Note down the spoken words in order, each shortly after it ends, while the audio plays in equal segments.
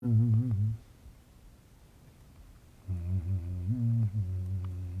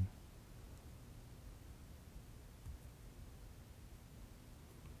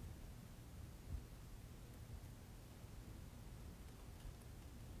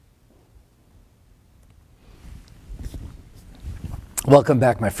Welcome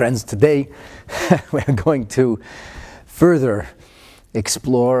back, my friends. Today we're going to further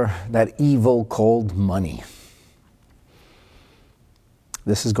explore that evil called money.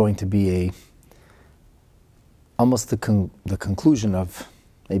 This is going to be almost the conclusion of,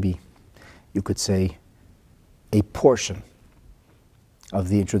 maybe you could say, a portion of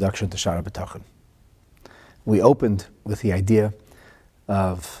the introduction to Sha'ar HaBitachon. We opened with the idea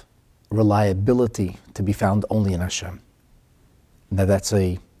of reliability to be found only in Hashem. Now that's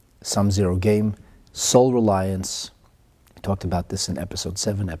a sum-zero game, sole reliance. We talked about this in episode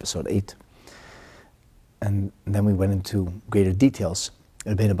 7, episode 8. And then we went into greater details.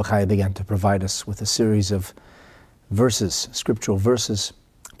 Rabbi Mendel Kaplan began to provide us with a series of verses, scriptural verses,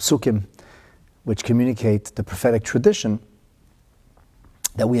 psukim, which communicate the prophetic tradition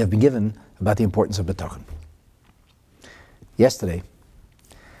that we have been given about the importance of Bitachon. Yesterday,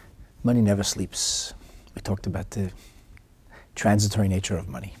 money never sleeps. We talked about the transitory nature of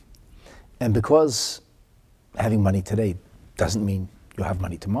money. And because having money today doesn't mean you'll have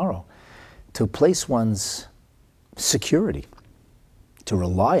money tomorrow, to place one's security, to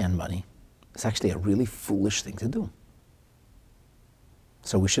rely on money, is actually a really foolish thing to do.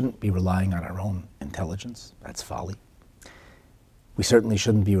 So we shouldn't be relying on our own intelligence. That's folly. We certainly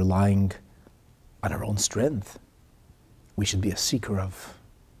shouldn't be relying on our own strength. We should be a seeker of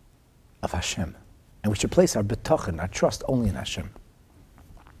Hashem. And we should place our bitachon, our trust, only in Hashem.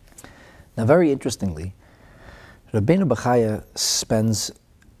 Now, very interestingly, Rabbi Mendel Kaplan spends,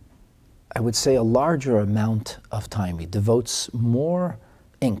 I would say, a larger amount of time. He devotes more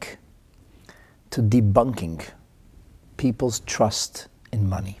ink to debunking people's trust in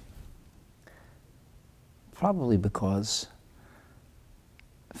money. Probably because,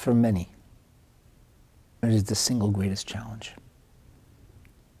 for many, it is the single greatest challenge.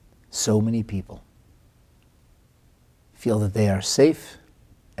 So many people feel that they are safe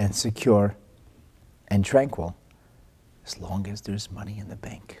and secure and tranquil as long as there's money in the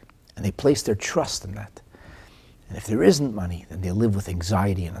bank. And they place their trust in that. And if there isn't money, then they live with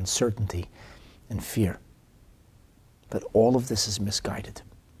anxiety and uncertainty and fear. But all of this is misguided.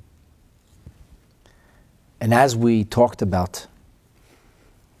 And as we talked about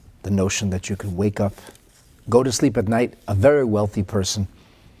the notion that you can wake up, go to sleep at night, a very wealthy person,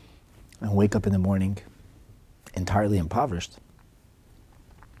 and wake up in the morning entirely impoverished.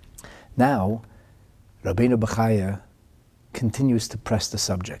 Now, Rabbi Mendel Kaplan continues to press the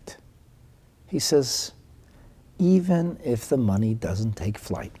subject. He says, even if the money doesn't take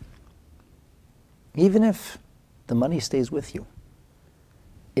flight, even if the money stays with you,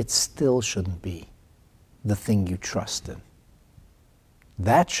 it still shouldn't be the thing you trust in.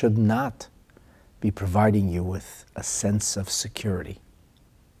 That should not be providing you with a sense of security.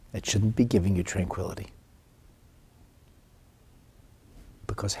 It shouldn't be giving you tranquility.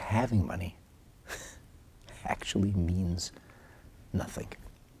 Because having money actually means nothing.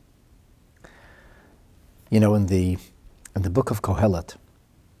 You know, in the book of Kohelet,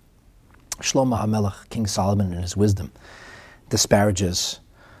 Shlomo HaMelech, King Solomon, in his wisdom, disparages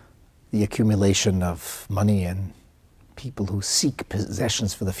the accumulation of money and people who seek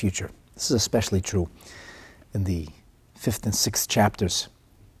possessions for the future. This is especially true in the 5th and 6th chapters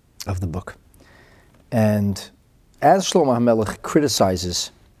of the book. And as Shlomo HaMelech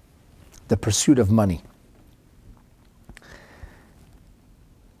criticizes the pursuit of money,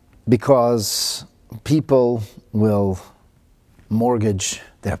 because people will mortgage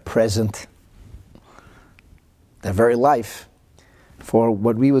their present, their very life, for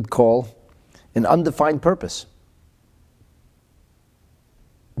what we would call an undefined purpose.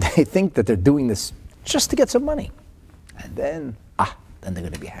 They think that they're doing this just to get some money. And then they're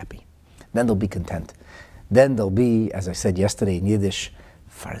going to be happy. Then they'll be content. Then they'll be, as I said yesterday in Yiddish,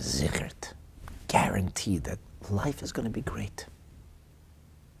 verzichert, guaranteed that life is going to be great.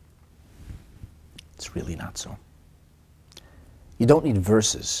 It's really not so. You don't need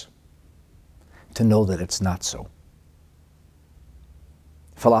verses to know that it's not so.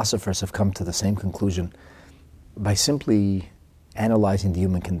 Philosophers have come to the same conclusion by simply analyzing the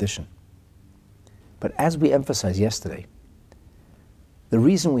human condition. But as we emphasized yesterday, the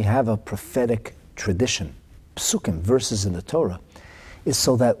reason we have a prophetic tradition, psukim, verses in the Torah, is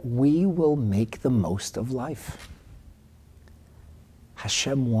so that we will make the most of life.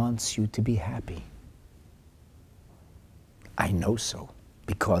 Hashem wants you to be happy. I know so,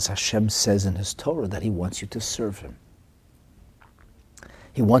 because Hashem says in His Torah that He wants you to serve Him.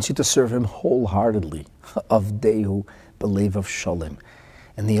 He wants you to serve Him wholeheartedly, 𝐻 b'levav sholem.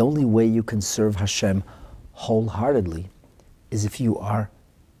 And the only way you can serve Hashem wholeheartedly is if you are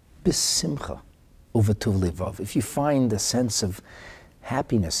b'simcha uvetuv levav. If you find a sense of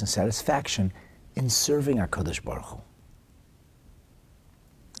happiness and satisfaction in serving HaKadosh Baruch Hu.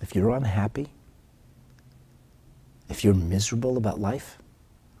 If you're unhappy, if you're miserable about life,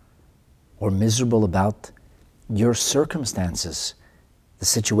 or miserable about your circumstances, the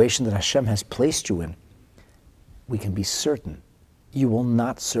situation that Hashem has placed you in, we can be certain you will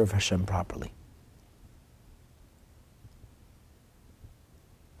not serve Hashem properly.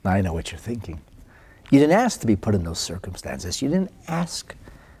 Now I know what you're thinking. You didn't ask to be put in those circumstances. You didn't ask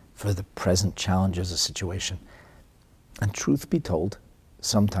for the present challenges of the situation. And truth be told,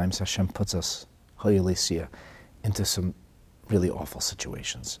 sometimes Hashem puts us, into some really awful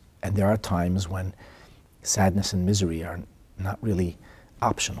situations. And there are times when sadness and misery are not really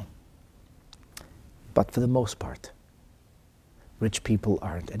optional. But for the most part, rich people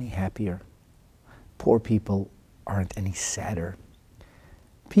aren't any happier. Poor people aren't any sadder.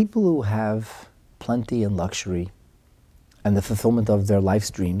 People who have plenty and luxury and the fulfillment of their life's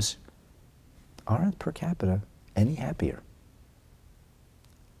dreams aren't per capita any happier.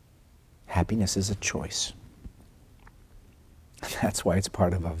 Happiness is a choice. That's why it's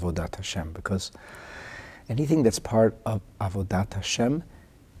part of Avodat Hashem, because anything that's part of Avodat Hashem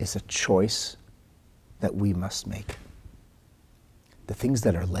is a choice that we must make. The things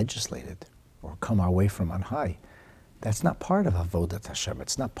that are legislated or come our way from on high, that's not part of Avodat Hashem.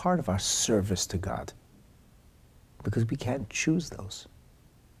 It's not part of our service to God, because we can't choose those.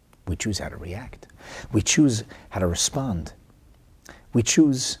 We choose how to react. We choose how to respond. We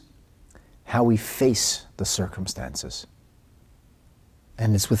choose how we face the circumstances.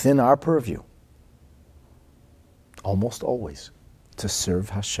 And it's within our purview, almost always, to serve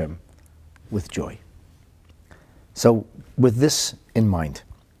Hashem with joy. So, with this in mind,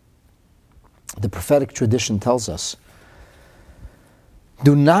 the prophetic tradition tells us,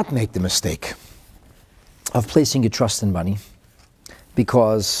 do not make the mistake of placing your trust in money,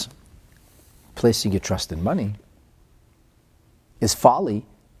 because placing your trust in money is folly,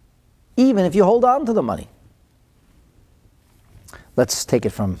 even if you hold on to the money. Let's take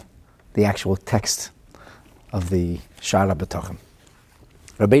it from the actual text of the Sha'ar HaBitachon.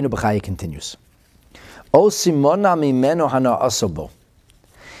 Rabbeinu Bechaya continues, O simona mimeno hana'aso bo.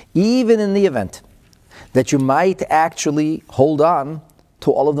 Even in the event that you might actually hold on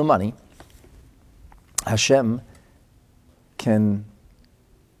to all of the money, Hashem can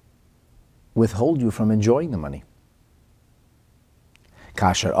withhold you from enjoying the money.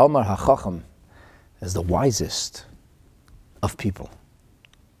 Kasher Omar HaChacham, as the wisest of people.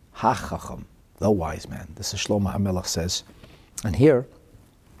 HaChacham, the wise man. This is Shlomo HaMelech says. And here,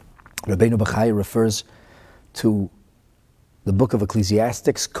 Rabbeinu Bechaya refers to the book of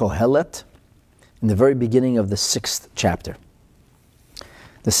Ecclesiastes, Kohelet, in the very beginning of the 6th chapter.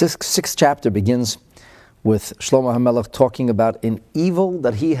 The sixth chapter begins with Shlomo HaMelech talking about an evil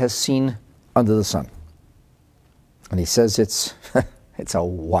that he has seen under the sun. And he says it's a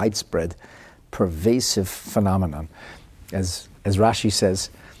widespread, pervasive phenomenon. As Rashi says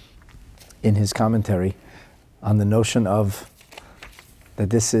in his commentary on the notion of that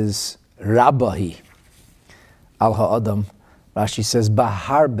this is Rabbahi al ha'adam, Rashi says,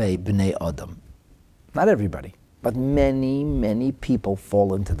 Baharbe b'nei adam. Not everybody, but many, many people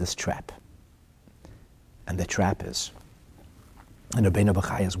fall into this trap. And the trap is, in Rabbeinu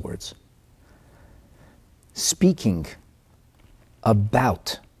Bechaya's words, speaking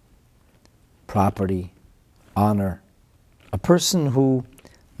about property, honor, a person who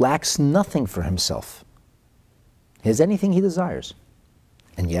lacks nothing for himself. He has anything he desires.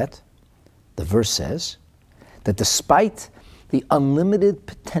 And yet, the verse says that despite the unlimited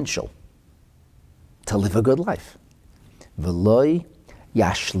potential to live a good life, V'loi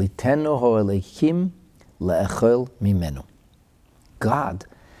yashlitenu ho'elekim le'echol mimenu. God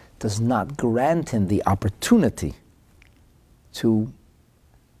does not grant him the opportunity to,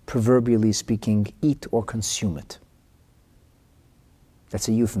 proverbially speaking, eat or consume it. That's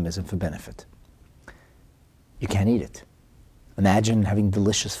a euphemism for benefit. You can't eat it. Imagine having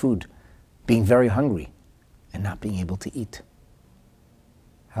delicious food, being very hungry, and not being able to eat.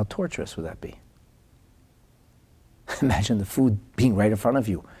 How torturous would that be? Imagine the food being right in front of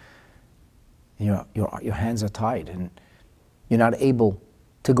you. Your hands are tied and you're not able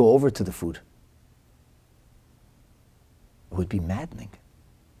to go over to the food. It would be maddening.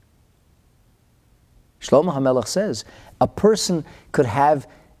 Shlomo HaMelech says, a person could have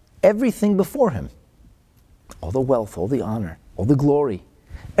everything before him. All the wealth, all the honor, all the glory,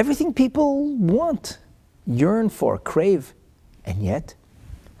 everything people want, yearn for, crave, and yet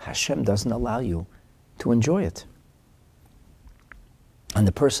Hashem doesn't allow you to enjoy it. And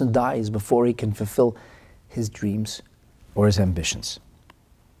the person dies before he can fulfill his dreams or his ambitions.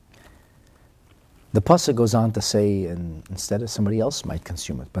 The pasuk goes on to say, and instead of somebody else might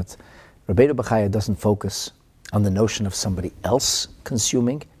consume it, but Rabbeinu Bechaya doesn't focus on the notion of somebody else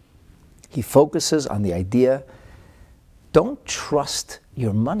consuming. He focuses on the idea, don't trust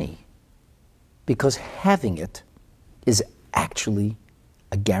your money, because having it is actually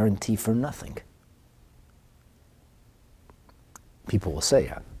a guarantee for nothing. People will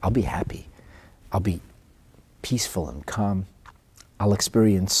say, I'll be happy, I'll be peaceful and calm, I'll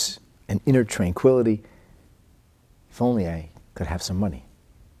experience an inner tranquility. If only I could have some money,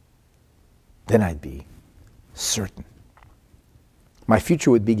 then I'd be certain. My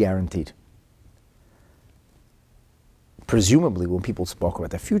future would be guaranteed. Presumably, when people spoke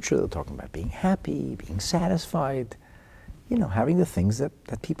about their future, they were talking about being happy, being satisfied, having the things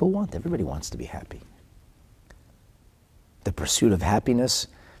that people want. Everybody wants to be happy. The pursuit of happiness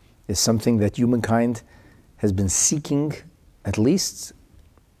is something that humankind has been seeking at least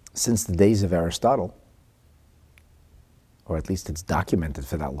since the days of Aristotle, or at least it's documented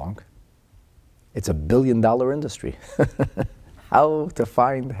for that long. It's a billion-dollar industry. How to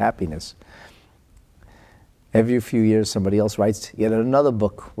find happiness. Every few years somebody else writes yet another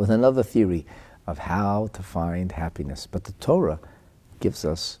book with another theory of how to find happiness. But the Torah gives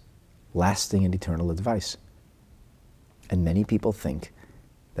us lasting and eternal advice. And many people think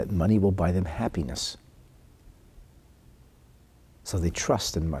that money will buy them happiness. So they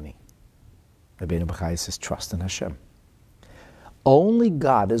trust in money. Rabbi Mendel Kaplan says, trust in Hashem. Only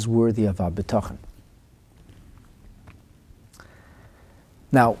God is worthy of our Bitachon.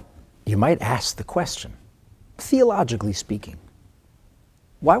 Now, you might ask the question, theologically speaking,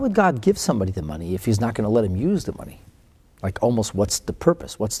 why would God give somebody the money if he's not going to let him use the money? Like almost, what's the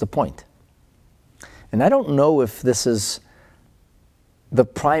purpose? What's the point? And I don't know if this is the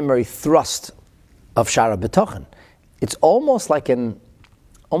primary thrust of Sha'ar HaBitachon. It's almost like a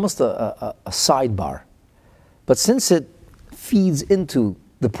sidebar. But since it feeds into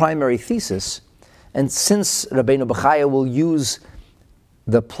the primary thesis, and since Rabbeinu Bechaya will use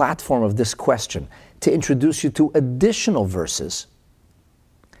the platform of this question to introduce you to additional verses,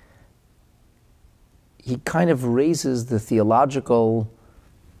 he kind of raises the theological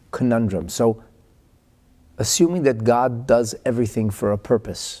conundrum. So, assuming that God does everything for a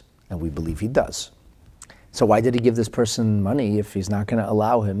purpose, and we believe he does, so why did he give this person money if he's not going to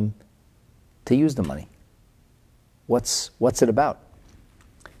allow him to use the money? What's it about?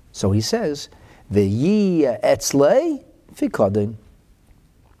 So he says, 𝙒𝙄𝙑𝙃.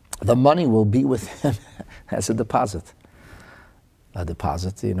 The money will be with him as a deposit. A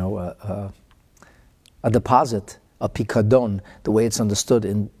deposit, a deposit, a pikadon, the way it's understood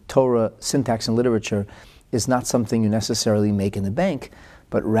in Torah syntax and literature, is not something you necessarily make in the bank,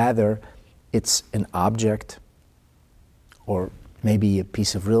 but rather it's an object or maybe a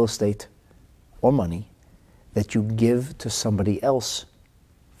piece of real estate or money that you give to somebody else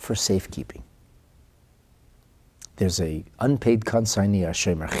for safekeeping. There's a unpaid consignee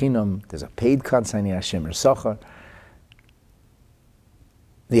Hashem Chinam, there's a paid consignee Hashem Sachar.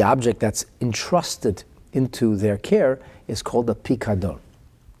 The object that's entrusted into their care is called a pikadon.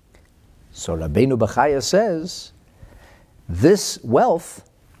 So Rabbeinu Bechaya says, this wealth,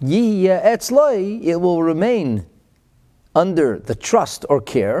 𝐼𝐎𝐻𝐿, it will remain under the trust or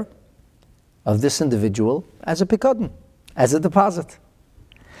care of this individual as a pikadon, as a deposit.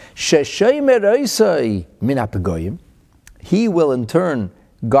 𝑠heShomer min haPegoyim, he will in turn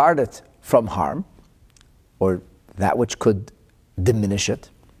guard it from harm, or that which could diminish it,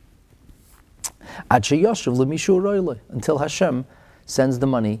 until Hashem sends the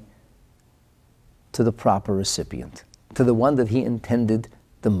money to the proper recipient, to the one that he intended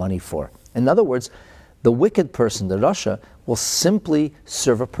the money for. In other words, the wicked person, the Rasha, will simply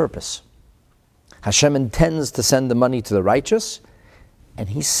serve a purpose. Hashem intends to send the money to the righteous, and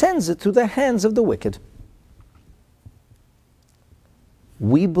he sends it to the hands of the wicked.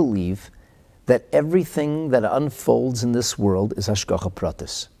 We believe that everything that unfolds in this world is hashgacha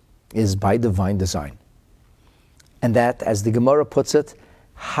pratis, is by divine design. And that, as the Gemara puts it,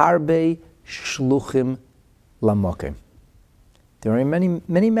 harbe shluchim lamokim. There are many,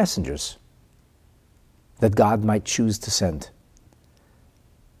 many messengers that God might choose to send.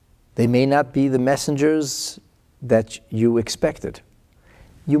 They may not be the messengers that you expected.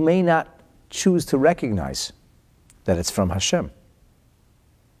 You may not choose to recognize that it's from Hashem.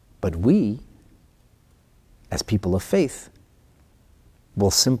 But we, as people of faith,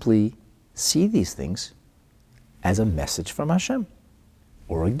 will simply see these things as a message from Hashem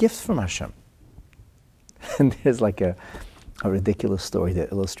or a gift from Hashem. And there's like a ridiculous story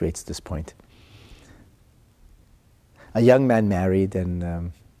that illustrates this point. A young man married,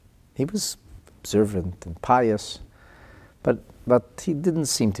 and he was observant and pious, but he didn't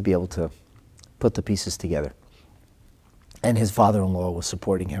seem to be able to put the pieces together. And his father-in-law was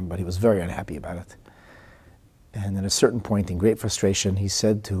supporting him, but he was very unhappy about it. And at a certain point, in great frustration, he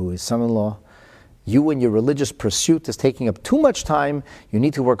said to his son-in-law, "You and your religious pursuit is taking up too much time. You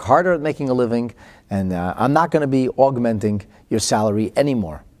need to work harder at making a living, and I'm not going to be augmenting your salary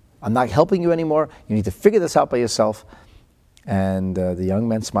anymore. I'm not helping you anymore. You need to figure this out by yourself." And the young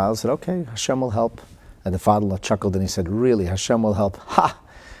man smiled and said, "Okay, Hashem will help." And the father-in-law chuckled and he said, "Really, Hashem will help? Ha!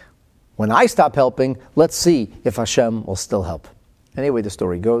 When I stop helping, let's see if Hashem will still help." Anyway, the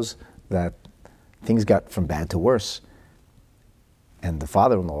story goes that things got from bad to worse. And the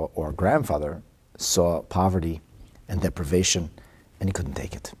father-in-law or grandfather saw poverty and deprivation, and he couldn't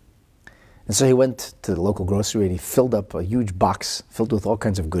take it. And so he went to the local grocery and he filled up a huge box filled with all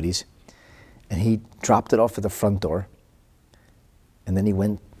kinds of goodies. And he dropped it off at the front door. And then he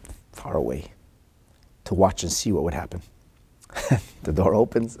went far away to watch and see what would happen. The door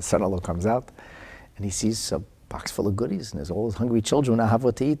opens, the son-in-law comes out, and he sees a box full of goodies, and there's all his hungry children who now have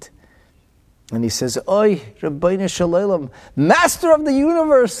what to eat. And he says, "Oy, Rabbeinu Shalom, Master of the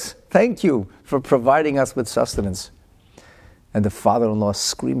universe, thank you for providing us with sustenance." And the father-in-law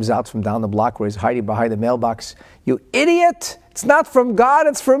screams out from down the block where he's hiding behind the mailbox, "You idiot! It's not from God,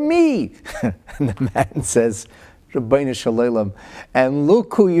 it's from me!" And the man says, "Rabbeinu Shalom, and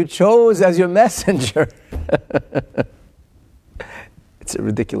look who you chose as your messenger." It's a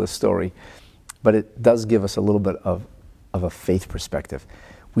ridiculous story, but it does give us a little bit of a faith perspective.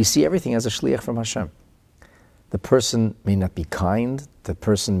 We see everything as a shliach from Hashem. The person may not be kind, the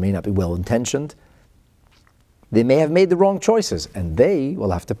person may not be well-intentioned, they may have made the wrong choices, and they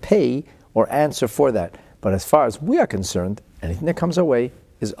will have to pay or answer for that. But as far as we are concerned, anything that comes our way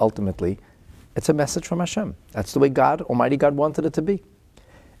is ultimately, it's a message from Hashem. That's the way God, Almighty God, wanted it to be.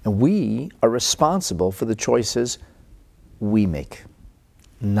 And we are responsible for the choices we make,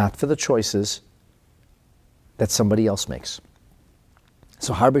 not for the choices that somebody else makes.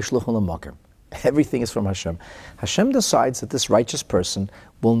 So, everything is from Hashem. Hashem decides that this righteous person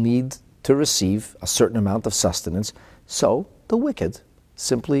will need to receive a certain amount of sustenance, so the wicked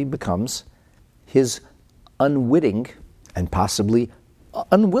simply becomes his unwitting and possibly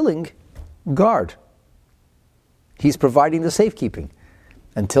unwilling guard. He's providing the safekeeping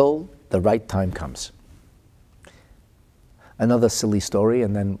until the right time comes. Another silly story,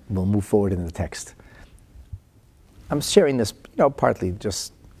 and then we'll move forward in the text. I'm sharing this, partly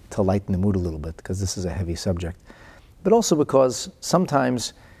just to lighten the mood a little bit, because this is a heavy subject, but also because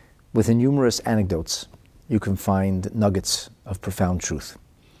sometimes within numerous anecdotes, you can find nuggets of profound truth.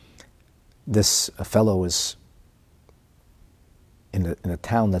 This fellow is in a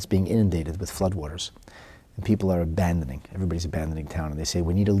town that's being inundated with floodwaters, and people are everybody's abandoning town, and they say,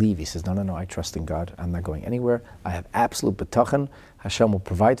 "We need to leave." He says, No, I trust in God. I'm not going anywhere. I have absolute bitachon. Hashem will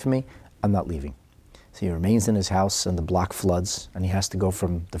provide for me. I'm not leaving. So he remains in his house, and the block floods, and he has to go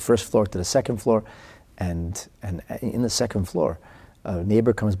from the first floor to the second floor, and in the second floor, a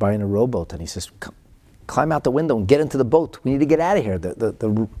neighbor comes by in a rowboat, and he says, "Climb out the window and get into the boat. We need to get out of here.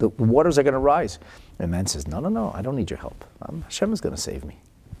 The waters are going to rise." And the man says, No, I don't need your help. Hashem is going to save me.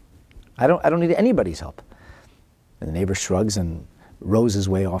 I don't need anybody's help. And the neighbor shrugs and rows his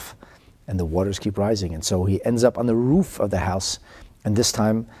way off, and the waters keep rising. And so he ends up on the roof of the house, and this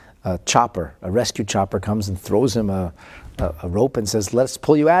time a rescue chopper comes and throws him a rope and says, "Let's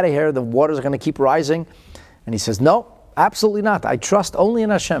pull you out of here. The waters are going to keep rising." And he says, "No, absolutely not. I trust only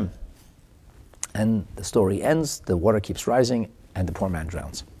in Hashem." And the story ends, the water keeps rising, and the poor man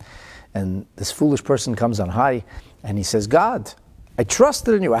drowns. And this foolish person comes on high, and he says, "God, I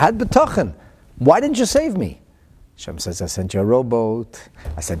trusted in you. I had bitachon. Why didn't you save me?" Hashem says, "I sent you a rowboat.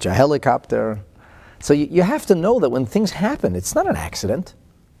 I sent you a helicopter." So you have to know that when things happen, it's not an accident.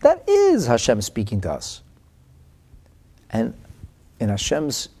 That is Hashem speaking to us. And in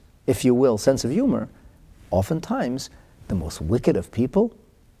Hashem's, if you will, sense of humor, oftentimes the most wicked of people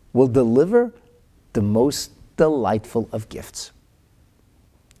will deliver the most delightful of gifts.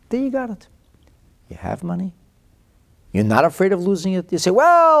 There you got it. You have money. You're not afraid of losing it. You say,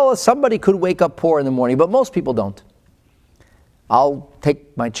 "Well, somebody could wake up poor in the morning," but most people don't. I'll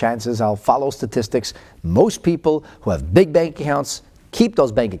take my chances. I'll follow statistics. Most people who have big bank accounts keep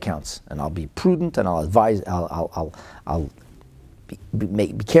those bank accounts, and I'll be prudent, and I'll advise. I'll be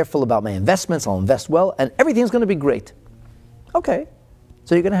careful about my investments. I'll invest well, and everything's going to be great. Okay,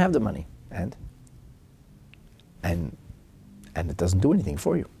 so you're going to have the money, and it doesn't do anything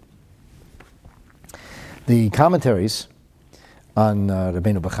for you. The commentaries on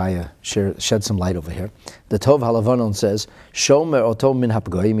Rabbeinu Bechaya shed some light over here. The Tov HaLavanon says, "Shomer oto min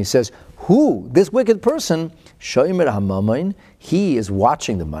hapgoyim." He says, Who? This wicked person, shomer hamamoin, he is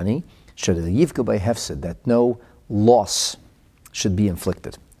watching the money, 𝐖𝐎𝐑𝐋𝐃, that no loss should be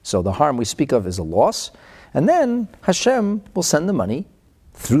inflicted. So the harm we speak of is a loss, and then Hashem will send the money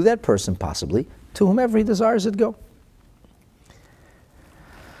through that person, possibly, to whomever he desires it go.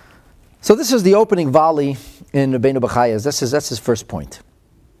 So this is the opening volley in Rabbeinu Bachya's. That's his first point.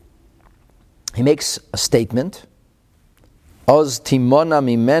 He makes a statement. Oz timona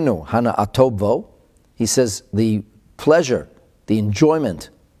mimenu hana atobvo. He says the pleasure, the enjoyment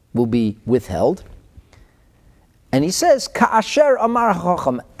will be withheld. And he says, Ka'asher amar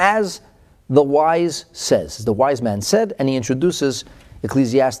hacham, as the wise says. The wise man said, and he introduces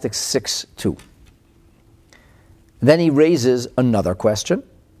Ecclesiastes 6:2. Then he raises another question,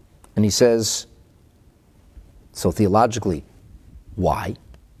 and he says, so theologically, why?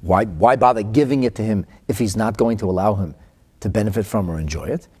 Why bother giving it to him if he's not going to allow him to benefit from or enjoy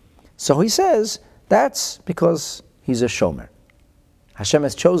it? So he says, that's because he's a shomer. Hashem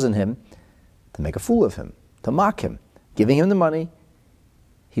has chosen him to make a fool of him, to mock him, giving him the money.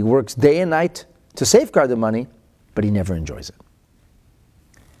 He works day and night to safeguard the money, but he never enjoys it.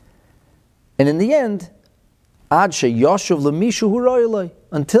 And in the end, ad sheyoshuv lemishu hu ro'eloi,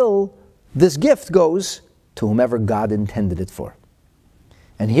 until this gift goes to whomever God intended it for.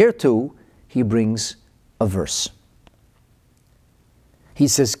 And here too, he brings a verse. He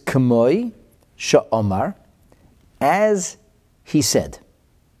says, K'moi sha'omar, as he said.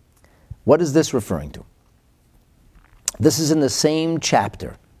 What is this referring to? This is in the same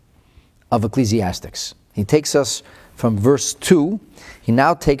chapter of Ecclesiastes. He takes us from verse 2, he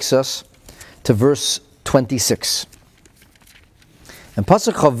now takes us to verse 26. And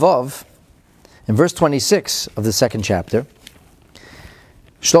Pasuk Chavav, in verse 26 of the second chapter,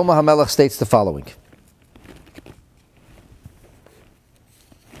 Shlomo HaMelech states the following.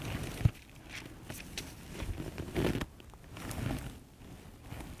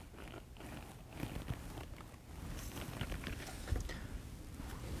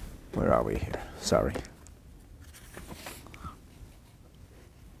 Where are we here? Sorry.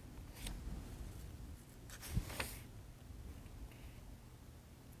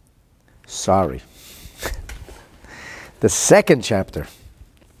 The second chapter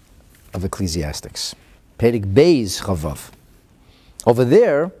of Ecclesiastes, Perek Beis Chavav. Over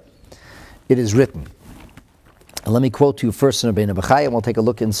there, it is written, and let me quote to you first in Rabbeinu Bachya, and we'll take a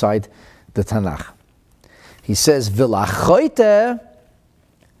look inside the Tanakh. He says, V'lachoite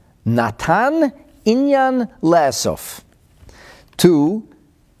Natan inyan le'asof. To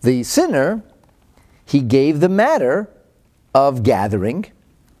the sinner, he gave the matter of gathering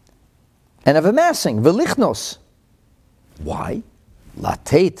and of amassing, v'lichnos. Why?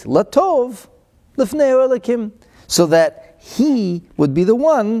 Lateit latov lifnei elikim, so that he would be the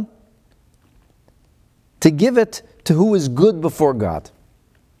one to give it to who is good before God.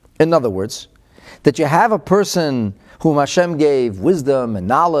 In other words, that you have a person whom Hashem gave wisdom and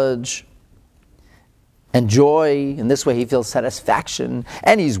knowledge and joy. In this way he feels satisfaction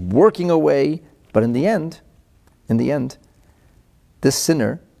and he's working away. But in the end, this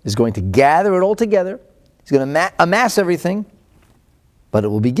sinner is going to gather it all together. He's going to amass everything, but it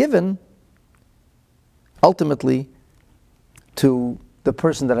will be given ultimately to the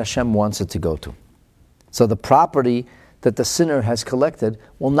person that Hashem wants it to go to. So the property that the sinner has collected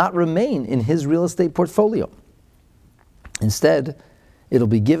will not remain in his real estate portfolio. Instead, it'll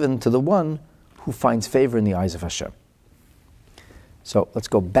be given to the one who finds favor in the eyes of Hashem. So let's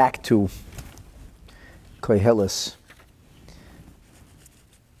go back to Koheles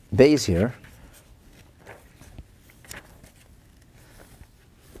Beis here.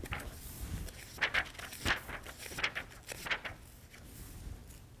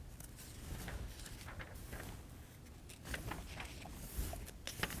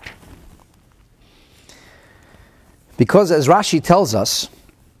 Because as Rashi tells us,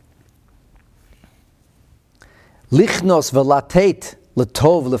 lichnos v'latet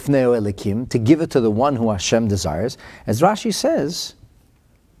letov lefnei elikim, to give it to the one who Hashem desires. As Rashi says,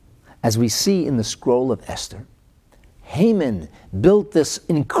 as we see in the scroll of Esther, Haman built this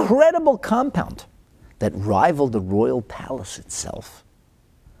incredible compound that rivaled the royal palace itself.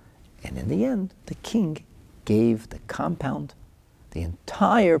 And in the end, the king gave the compound, the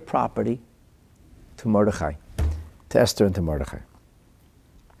entire property, to Mordechai. To Esther and to Mordechai.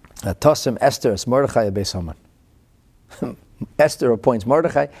 Tosim Esther as Mordechai Beis Haman. Esther appoints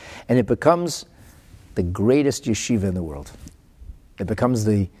Mordechai, and it becomes the greatest yeshiva in the world. It becomes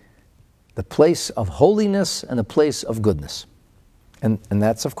the place of holiness and the place of goodness. And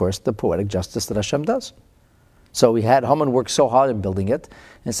that's, of course, the poetic justice that Hashem does. So we had Haman work so hard in building it,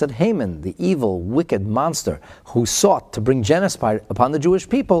 and said Haman, the evil, wicked monster who sought to bring genocide upon the Jewish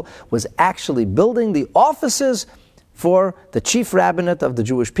people, was actually building the offices for the chief rabbinate of the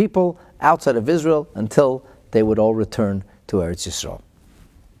Jewish people outside of Israel until they would all return to Eretz Yisrael.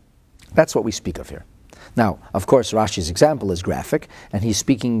 That's what we speak of here. Now, of course, Rashi's example is graphic, and he's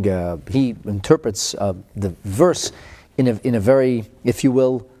speaking, he interprets the verse in a very, if you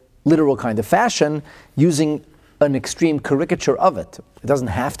will, literal kind of fashion, using an extreme caricature of it. It doesn't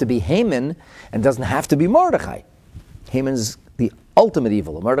have to be Haman, and it doesn't have to be Mordechai. Haman is the ultimate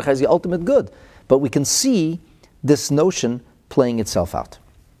evil, Mordechai is the ultimate good. But we can see this notion playing itself out.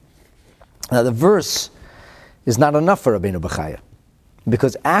 Now, the verse is not enough for Rabbeinu Bechaya,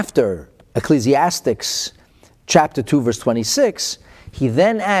 because after Ecclesiastes chapter 2 verse 26, he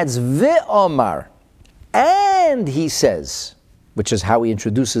then adds Ve'omar, and he says, which is how he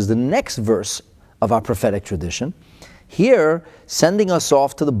introduces the next verse of our prophetic tradition, here sending us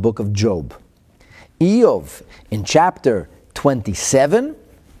off to the book of Job. Eov, in chapter 27,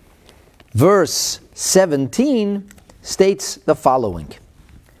 verse 17, states the following: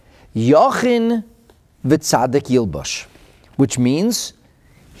 Yochin v'tzadik yilbash, which means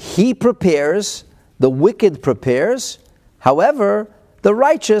he prepares, the wicked prepares, however, the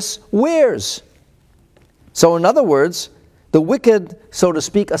righteous wears. So in other words, the wicked, so to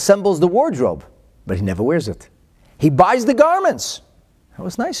speak, assembles the wardrobe, but he never wears it. He buys the garments. That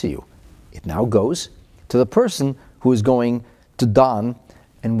was nice of you. It now goes to the person who is going to don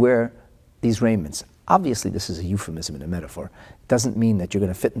and wear these raiments. Obviously, this is a euphemism and a metaphor. It doesn't mean that you're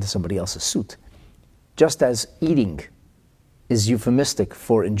going to fit into somebody else's suit. Just as eating is euphemistic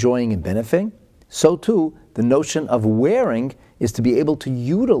for enjoying and benefiting, so too the notion of wearing is to be able to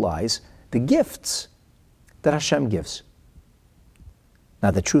utilize the gifts that Hashem gives.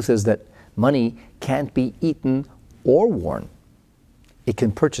 Now, the truth is that money can't be eaten or worn. It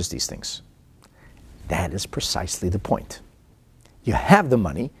can purchase these things. That is precisely the point. You have the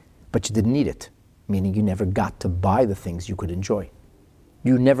money, but you didn't need it, meaning you never got to buy the things you could enjoy.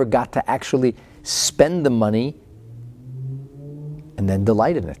 You never got to actually spend the money and then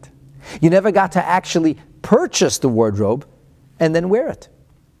delight in it. You never got to actually purchase the wardrobe and then wear it.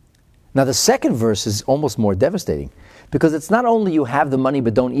 Now, the second verse is almost more devastating, because it's not only you have the money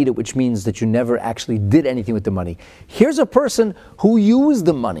but don't eat it, which means that you never actually did anything with the money. Here's a person who used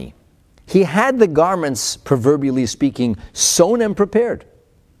the money. He had the garments, proverbially speaking, sewn and prepared.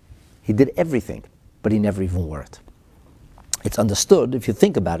 He did everything, but he never even wore it. It's understood, if you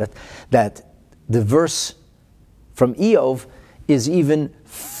think about it, that the verse from Eov is even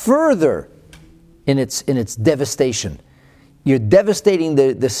further in its devastation. You're devastating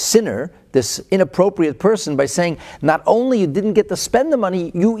the sinner, this inappropriate person, by saying not only you didn't get to spend the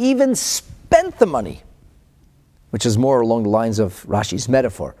money, you even spent the money, which is more along the lines of Rashi's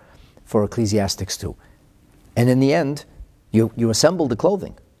metaphor for Ecclesiastes 2. And in the end, you assembled the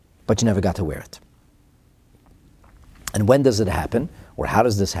clothing, but you never got to wear it. And when does it happen? Or how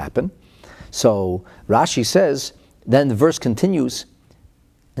does this happen? So Rashi says, then the verse continues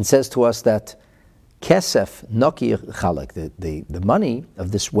and says to us that Kesef Noki Chalak, the money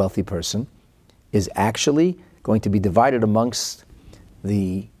of this wealthy person, is actually going to be divided amongst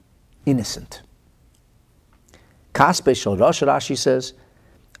the innocent. Kaspe Shel Rosh, Rashi says,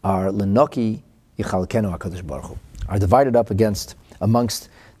 are Lenoki Yichalkenu HaKadosh Baruch Hu, are divided up amongst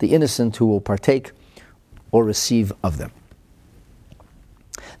the innocent who will partake or receive of them.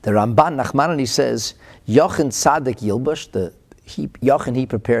 The Ramban Nachmanides says, Yochin Tzadik Yilbash, Yochin he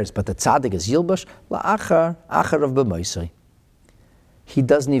prepares, but the Tzadik is Yilbash, La'achar of B'moisei. He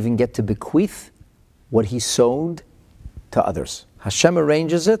doesn't even get to bequeath what he sowed to others. Hashem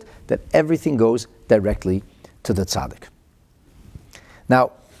arranges it that everything goes directly to the Tzadik.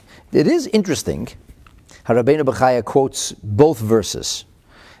 Now, it is interesting how Rabbeinu Bechaya quotes both verses,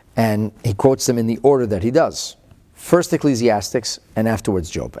 and he quotes them in the order that he does. First Ecclesiastes, and afterwards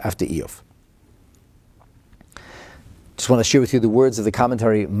Job, after Eov. Just want to share with you the words of the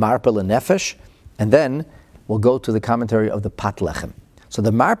commentary Marpel Nefesh, and then we'll go to the commentary of the Pat Lechem. So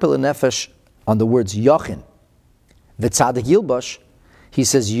the Marpel Nefesh on the words Yochin, V'tzadik Yilbash, he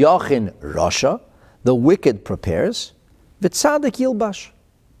says Yochin Rasha, the wicked prepares, V'tzadik Yilbash,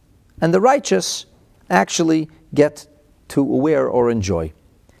 and the righteous actually get to wear or enjoy.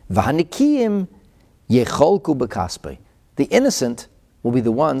 V'hanikim yecholku b'kaspei. The innocent will be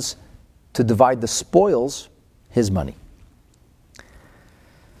the ones to divide the spoils, his money.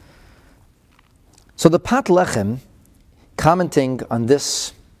 So the Pat Lechem, commenting on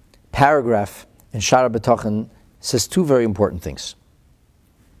this paragraph in Sha'ar HaBitachon, says two very important things.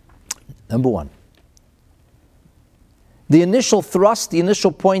 Number one, The initial thrust, the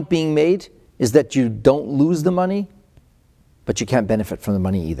initial point being made is that you don't lose the money, but you can't benefit from the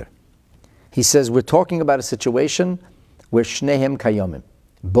money either. He says we're talking about a situation where shnehem kayomim,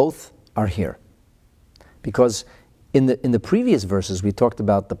 both are here. Because in the previous verses we talked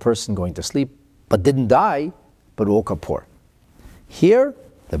about the person going to sleep but didn't die, but woke up poor. Here,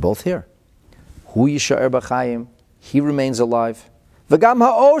 they're both here. Hu yisha'er b'chayim, he remains alive. V'gam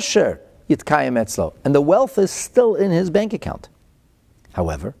ha'osher yitkayim etzlo, and the wealth is still in his bank account.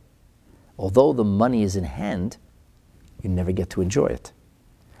 However, although the money is in hand, you never get to enjoy it.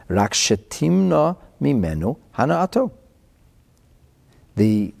 Rak shetimna mimenu hana'ato.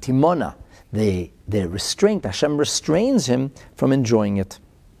 The timona, the restraint, Hashem restrains him from enjoying it.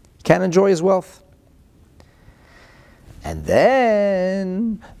 He can't enjoy his wealth. And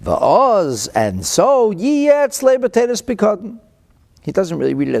then, va'oz, and so, yiyetz le'bateris Bitachon. He doesn't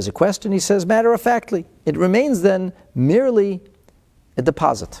really read it as a question, he says matter-of-factly. It remains then merely a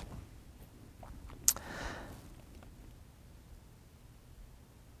deposit.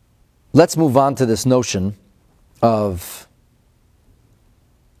 Let's move on to this notion of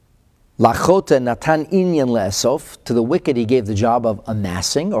lachote natan inyan le'esof. To the wicked he gave the job of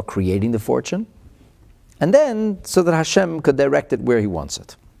amassing or creating the fortune, and then so that Hashem could direct it where he wants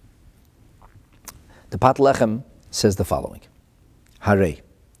it. The Pat Lechem says the following: Hare,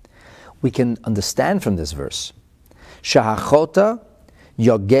 we can understand from this verse, Shahachota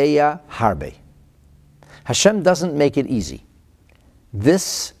yogeya harbe. Hashem doesn't make it easy.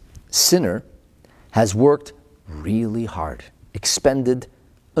 This sinner has worked really hard, expended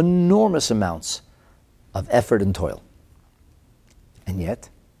enormous amounts of effort and toil. And yet,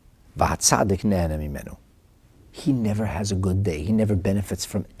 v'hatzadik ne'ena mimenu. He never has a good day. He never benefits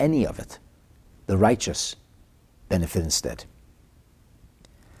from any of it. The righteous benefit instead.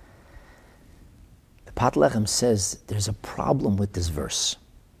 The Pat Lechem says there's a problem with this verse.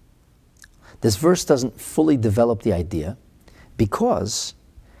 This verse doesn't fully develop the idea because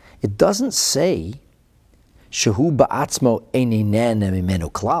it doesn't say shehu ba'atzmo eini ne'ena mimenu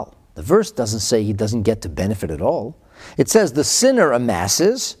klal. The verse doesn't say he doesn't get to benefit at all. It says the sinner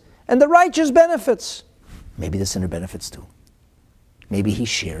amasses and the righteous benefits. Maybe the sinner benefits too. Maybe he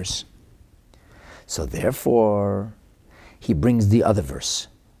shares. So therefore, he brings the other verse.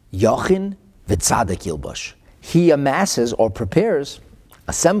 Yochin v'tzadek yilbosh. He amasses or prepares,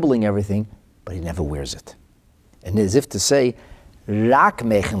 assembling everything, but he never wears it. And as if to say, rak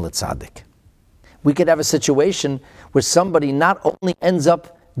mechen l'tzadek. We could have a situation where somebody not only ends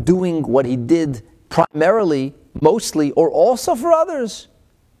up doing what he did primarily, mostly, or also for others,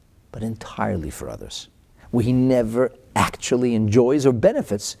 but entirely for others, where he never actually enjoys or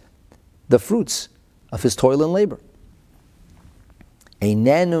benefits the fruits of his toil and labor.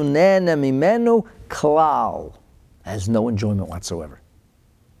 Einenu ne'ena mimenu klal, has no enjoyment whatsoever.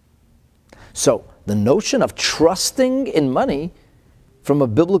 So the notion of trusting in money from a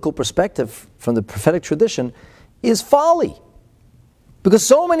biblical perspective, from the prophetic tradition, is folly. Because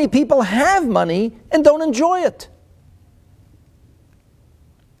so many people have money and don't enjoy it.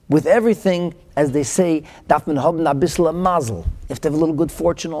 With everything, as they say, darf man haben a bissel mazel. You have to have a little good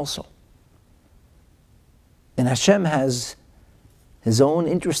fortune also. And Hashem has his own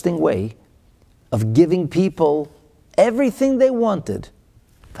interesting way of giving people everything they wanted,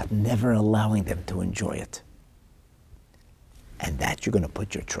 but never allowing them to enjoy it. And that you're going to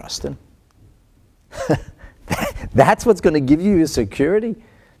put your trust in? That's what's going to give you your security?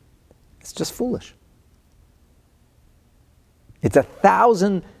 It's just foolish. It's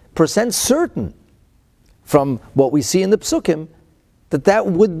 1,000% certain from what we see in the Psukim that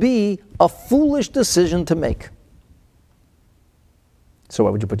would be a foolish decision to make. So why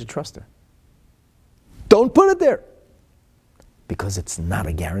would you put your trust there? Don't put it there. Because it's not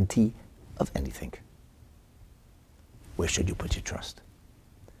a guarantee of anything. Where should you put your trust?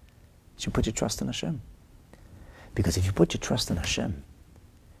 You should put your trust in Hashem. Because if you put your trust in Hashem,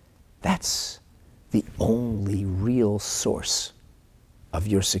 that's the only real source of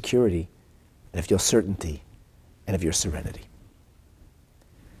your security, and of your certainty, and of your serenity.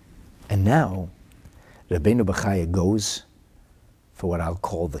 And now, Rabbeinu Bechaya goes for what I'll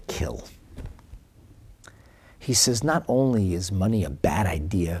call the kill. He says not only is money a bad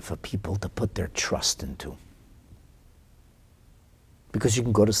idea for people to put their trust into, because you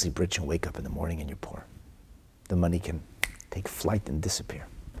can go to sleep rich and wake up in the morning and you're poor. The money can take flight and disappear.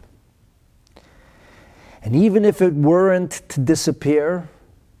 And even if it weren't to disappear,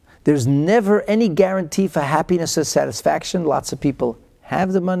 there's never any guarantee for happiness or satisfaction. Lots of people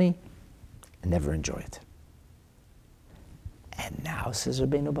have the money and never enjoy it. And now, says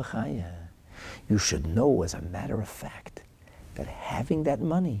Rabbeinu Bechaya, you should know as a matter of fact that having that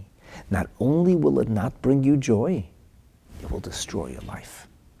money, not only will it not bring you joy, it will destroy your life.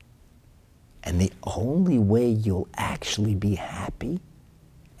 And the only way you'll actually be happy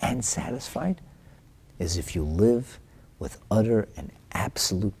and satisfied is if you live with utter and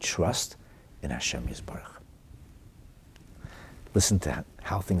absolute trust in Hashem Yisbarach. Listen to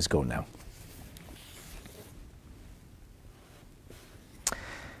how things go now.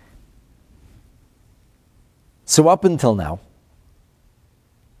 So up until now,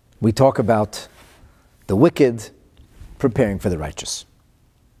 we talk about the wicked preparing for the righteous.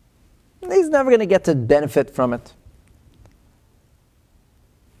 He's never going to get to benefit from it.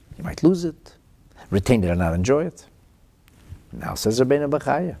 He might lose it, retain it or not enjoy it. Now says Rabbi Mendel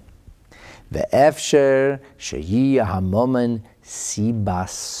Kaplan, ve'efsher sheyi hamomen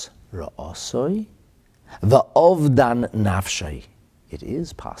sibas ra'osoi va'ovdan nafshai. It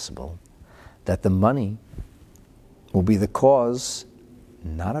is possible that the money will be the cause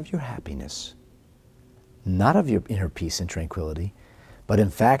not of your happiness, not of your inner peace and tranquility, but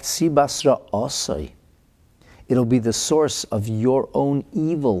in fact, sibas ra'osoi. It'll be the source of your own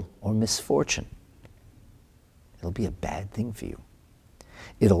evil or misfortune. It'll be a bad thing for you.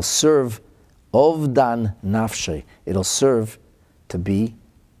 It'll serve ovdan nafshay. It'll serve to be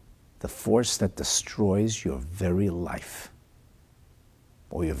the force that destroys your very life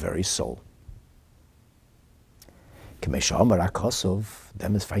or your very soul. Them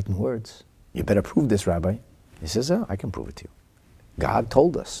is fighting words. You better prove this, Rabbi. He says, oh, I can prove it to you. God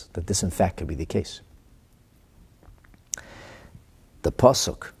told us that this in fact could be the case. The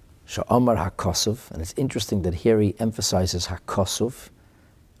pasuk, Sha'ar HaBitachon, and it's interesting that here he emphasizes HaKosov,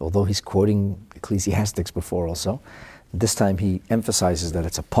 although he's quoting 𝐾𝐻 before also. This time he emphasizes that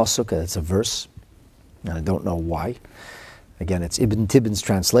it's a pasuk, that it's a verse, and I don't know why. Again, it's Ibn Tibbon's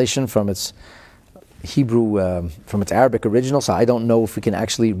translation from its Hebrew, from its Arabic original, so I don't know if we can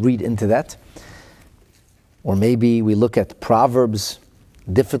actually read into that. Or maybe we look at Proverbs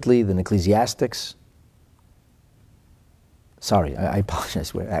differently than Ecclesiastics. Sorry, I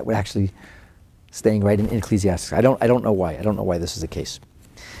apologize. We're actually staying right in Ecclesiastes. I don't know why. I don't know why this is the case.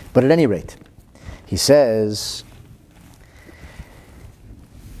 But at any rate, he says,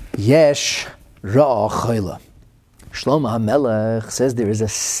 Yesh Ra'ah Chayla. Shlomo HaMelech says there is a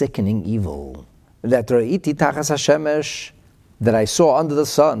sickening evil that Ra'iti Tachas HaShemesh, that I saw under the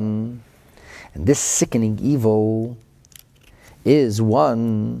sun. And this sickening evil is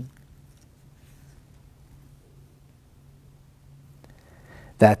one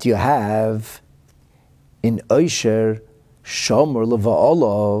that you have in Oisher Shomer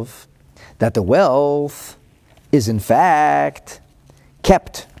Leva'olov, that the wealth is in fact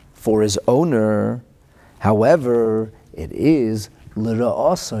kept for his owner. However, it is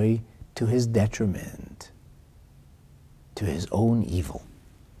l'ra'asai, to his detriment, to his own evil.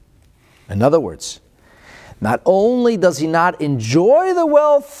 In other words, not only does he not enjoy the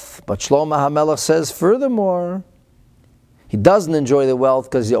wealth, but Shlomo HaMelech says furthermore, he doesn't enjoy the wealth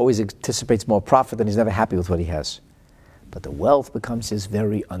because he always anticipates more profit and he's never happy with what he has. But the wealth becomes his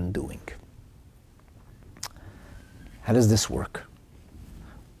very undoing. How does this work?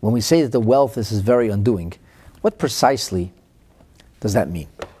 When we say that the wealth is his very undoing, what precisely does that mean?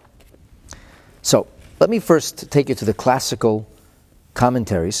 So, let me first take you to the classical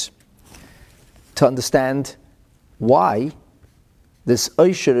commentaries to understand why this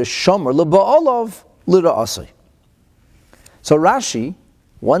Oisher is Shomer L'Ba'olav L'Ra'asai. So Rashi,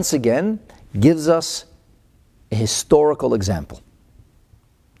 once again, gives us a historical example.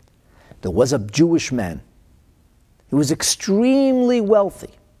 There was a Jewish man who was extremely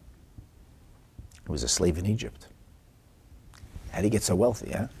wealthy. He was a slave in Egypt. How did he get so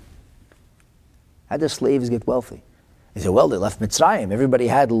wealthy, huh? How do slaves get wealthy? He said, well, they left Mitzrayim. Everybody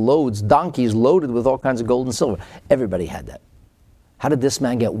had loads, donkeys loaded with all kinds of gold and silver. Everybody had that. How did this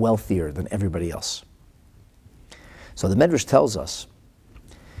man get wealthier than everybody else? So the Medrash tells us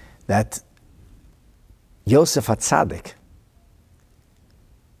that Yosef HaTzadik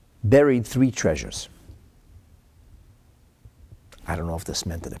buried 3 treasures. I don't know if this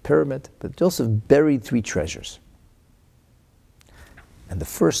meant in a pyramid, but Joseph buried 3 treasures. And the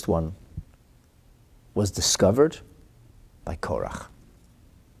first one was discovered by Korach.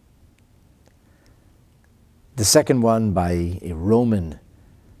 The second one by a Roman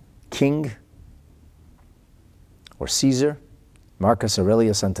king or Caesar, Marcus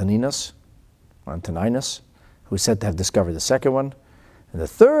Aurelius Antoninus, who is said to have discovered the second one. And the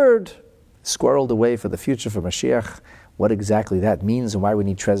third, squirreled away for the future, for Mashiach. What exactly that means and why we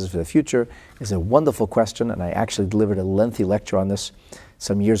need treasures for the future is a wonderful question, and I actually delivered a lengthy lecture on this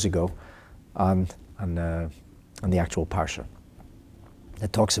some years ago on the actual Parsha.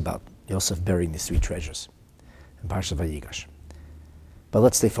 that talks about Yosef burying these three treasures in Parshat Vayigash. But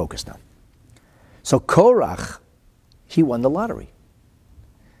let's stay focused now. So Korach, he won the lottery.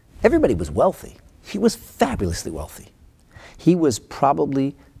 Everybody was wealthy. He was fabulously wealthy. He was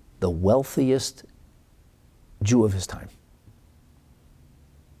probably the wealthiest Jew of his time.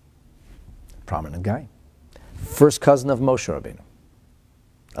 Prominent guy. First cousin of Moshe Rabbeinu.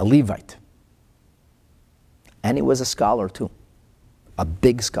 A Levite. And he was a scholar too. A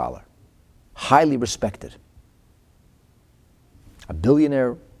big scholar. Highly respected. A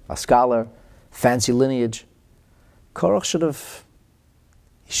billionaire, a scholar, fancy lineage. Korach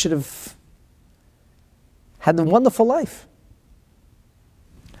should have had a wonderful life.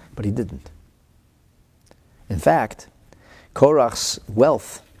 But he didn't. In fact, Korach's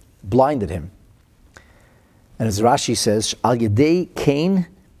wealth blinded him. And as Rashi says, 𝐖𝐎𝑑𝐄𝐾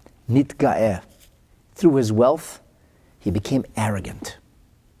𝙃𝙃. Through his wealth, he became arrogant,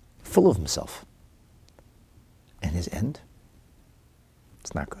 full of himself. And his end?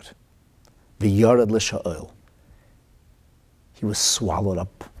 It's not good. v'yared l'sha'ol. He was swallowed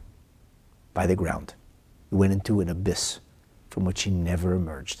up by the ground. He went into an abyss from which he never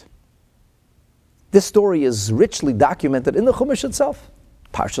emerged. This story is richly documented in the Chumash itself,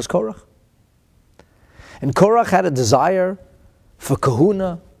 Parshas Korach. And Korach had a desire for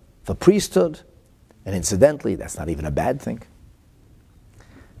kahuna, for priesthood, and incidentally, that's not even a bad thing.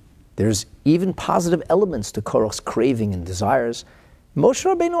 There's even positive elements to Korach's craving and desires. Moshe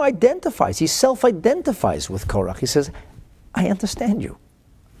Rabbeinu identifies, he self-identifies with Korach. He says, I understand you.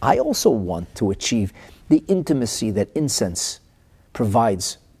 I also want to achieve the intimacy that incense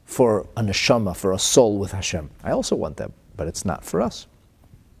provides for a neshama, for a soul with Hashem. I also want that, but it's not for us.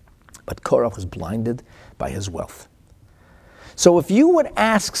 But Korach was blinded by his wealth. So if you would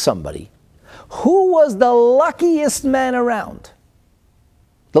ask somebody, who was the luckiest man around?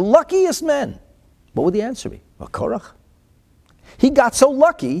 The luckiest man. What would the answer be? Well, Korach. He got so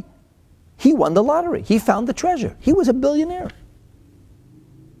lucky, he won the lottery. He found the treasure. He was a billionaire.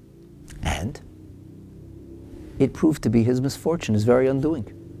 And it proved to be his misfortune, his very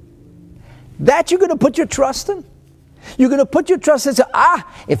undoing. That you're going to put your trust in? You're going to put your trust in and say,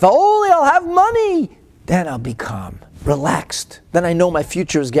 if only I'll have money, then I'll be calm, relaxed. Then I know my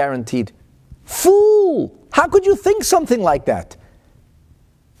future is guaranteed. Fool! How could you think something like that?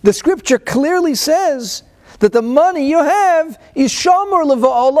 The scripture clearly says that the money you have is shamor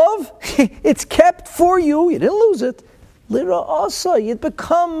leva'olav. It's kept for you. You didn't lose it. Lira'asa. It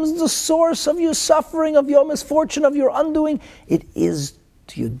becomes the source of your suffering, of your misfortune, of your undoing. It is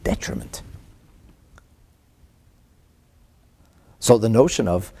to your detriment. So the notion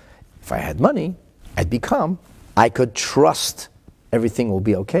of, if I had money, I'd be calm, I could trust everything will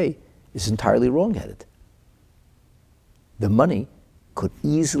be okay, is entirely wrong-headed. The money could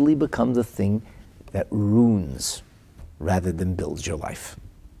easily become the thing that ruins rather than builds your life.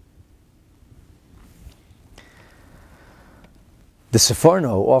 The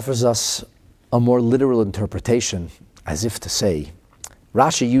Seforno offers us a more literal interpretation, as if to say,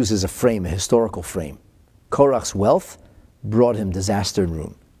 Rashi uses a frame, a historical frame. Korach's wealth brought him disaster and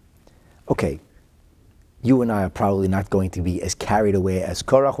ruin. Okay, you and I are probably not going to be as carried away as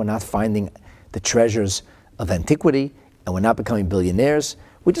Korach. We're not finding the treasures of antiquity, and we're not becoming billionaires.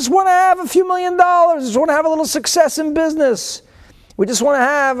 We just want to have a few $1 million. We just want to have a little success in business. We just want to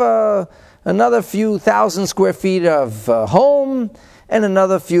have another few thousand square feet of home, and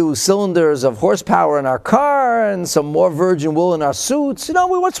another few cylinders of horsepower in our car, and some more virgin wool in our suits. You know,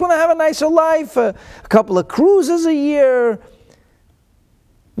 we just want to have a nicer life, a couple of cruises a year,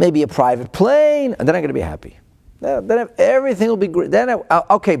 maybe a private plane, and then I'm going to be happy. Then everything will be great. Then,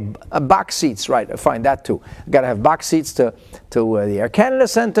 box seats, right? Fine, that too. I've got to have box seats to the Air Canada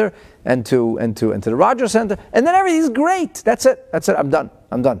Center and to the Rogers Center, and then everything's great. That's it. I'm done.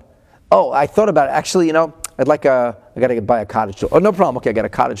 Oh, I thought about it. Actually, I got to buy a cottage too. Oh, no problem. Okay, I got a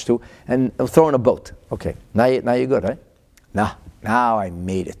cottage too, and I'm throwing a boat. Okay, now you're good, right? Now I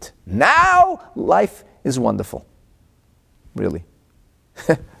made it. Now life is wonderful. Really,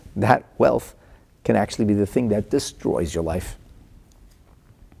 that wealth can actually be the thing that destroys your life.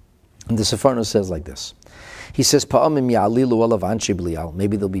 And the Seforno says like this. He says, maybe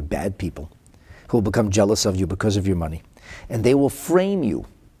there'll be bad people who will become jealous of you because of your money, and they will frame you,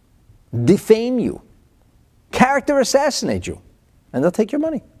 defame you, character assassinate you, and they'll take your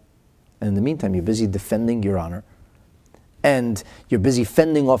money. And in the meantime, you're busy defending your honor, and you're busy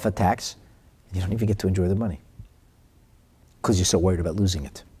fending off attacks, and you don't even get to enjoy the money because you're so worried about losing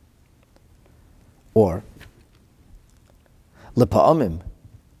it. Or, lepa'amim,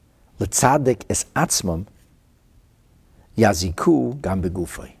 letzadik es atzmam, 𝐼𝐎𝐑𝐋𝐃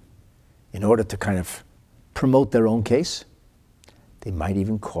begufay. In order to kind of promote their own case, they might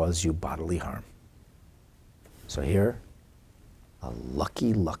even cause you bodily harm. So here, a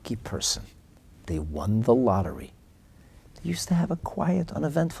lucky, lucky person. They won the lottery. They used to have a quiet,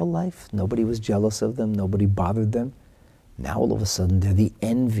 uneventful life. Nobody was jealous of them. Nobody bothered them. Now all of a sudden, they're the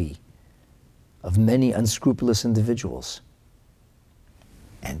envy of many unscrupulous individuals.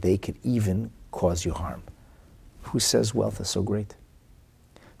 And they could even cause you harm. Who says wealth is so great?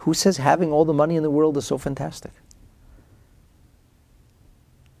 Who says having all the money in the world is so fantastic?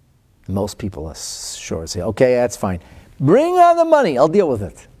 Most people are sure say, okay, that's fine. Bring on the money, I'll deal with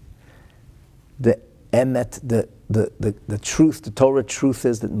it. The emet, the truth, the Torah truth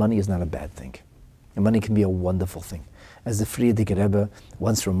is that money is not a bad thing. And money can be a wonderful thing. As the 𝐼𝐻𝐷𝐃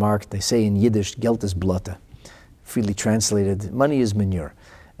once remarked, they say in Yiddish, Geld is Blatte. Freely translated, money is manure.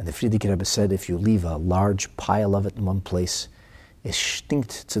 And the 𝐼𝐻𝐷𝐃 said, if you leave a large pile of it in one place, it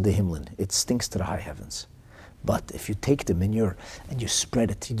stinkt to the Himmel, it stinks to the high heavens. But if you take the manure and you spread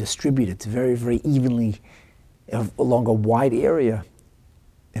it, you distribute it very, very evenly along a wide area,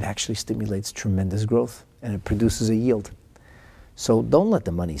 it actually stimulates tremendous growth and it produces a yield. So don't let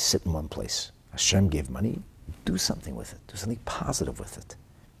the money sit in one place. Hashem gave money, do something with it, do something positive with it.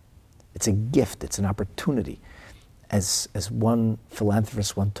 It's a gift, it's an opportunity. As one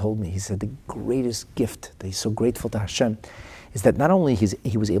philanthropist once told me, he said the greatest gift that he's so grateful to Hashem is that not only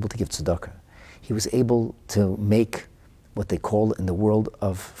he was able to give tzedakah, he was able to make what they call in the world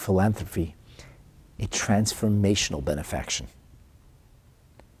of philanthropy a transformational benefaction.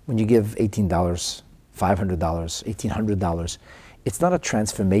 When you give $18, $500, $1,800, it's not a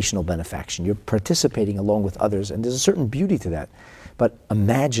transformational benefaction. You're participating along with others, and there's a certain beauty to that. But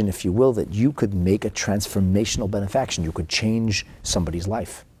imagine, if you will, that you could make a transformational benefaction. You could change somebody's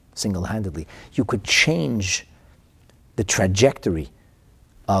life single-handedly. You could change the trajectory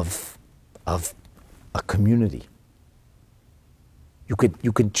of a community. You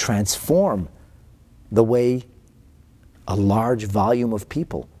could transform the way a large volume of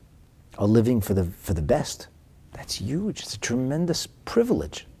people are living for the best. That's huge. It's a tremendous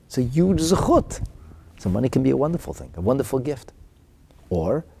privilege. It's a huge zechut. So money can be a wonderful thing, a wonderful gift.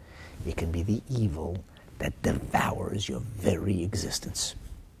 Or it can be the evil that devours your very existence.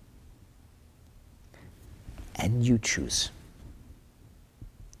 And you choose.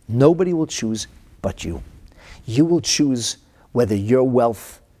 Nobody will choose but you. You will choose whether your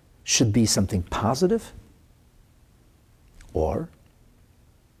wealth should be something positive, or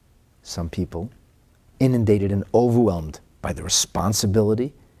some people, inundated and overwhelmed by the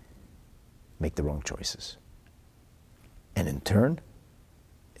responsibility, make the wrong choices. And in turn,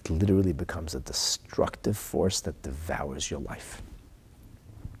 it literally becomes a destructive force that devours your life.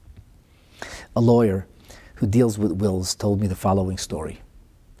 A lawyer who deals with wills told me the following story.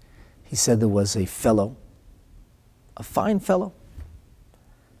 He said there was a fellow, a fine fellow,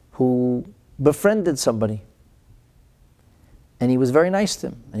 who befriended somebody. And he was very nice to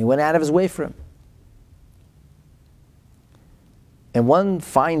him, and he went out of his way for him. And one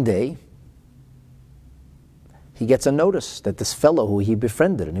fine day, he gets a notice that this fellow who he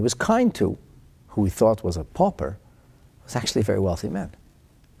befriended and he was kind to, who he thought was a pauper, was actually a very wealthy man,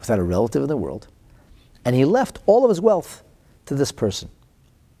 without a relative in the world. And he left all of his wealth to this person.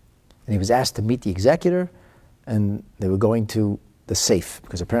 And he was asked to meet the executor, and they were going to the safe,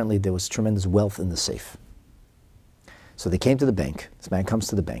 because apparently there was tremendous wealth in the safe. So they came to the bank. This man comes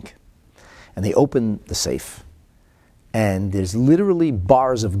to the bank, and they open the safe, and there's literally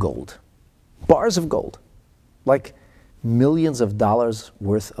bars of gold. Bars of gold. Like millions of dollars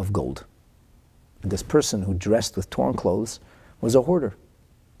worth of gold. And this person who dressed with torn clothes was a hoarder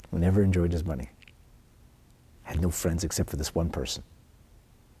who never enjoyed his money. Had no friends except for this one person.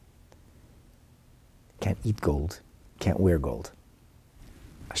 Can't eat gold, can't wear gold.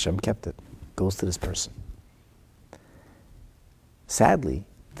 Hashem kept it. Goes to this person. Sadly,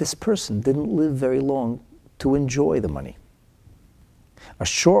 this person didn't live very long to enjoy the money. A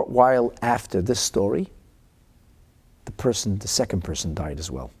short while after this story, the second person died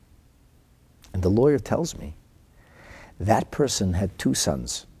as well. And the lawyer tells me that person had two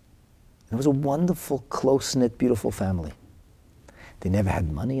sons. It was a wonderful, close-knit, beautiful family. They never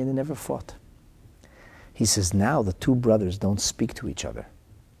had money and they never fought. He says now the two brothers don't speak to each other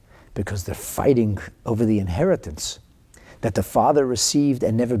because they're fighting over the inheritance that the father received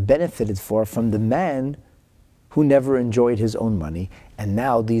and never benefited from the man who never enjoyed his own money. And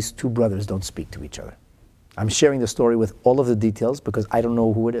now these two brothers don't speak to each other. I'm sharing the story with all of the details because I don't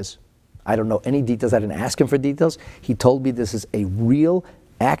know who it is. I don't know any details. I didn't ask him for details. He told me this is a real,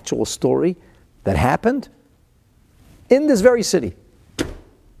 actual story that happened in this very city.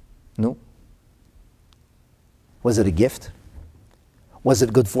 No. Was it a gift? Was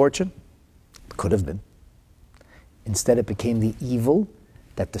it good fortune? It could have been. Instead, it became the evil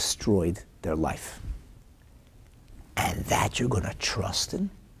that destroyed their life. And that you're going to trust in?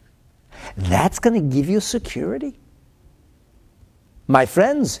 That's going to give you security? My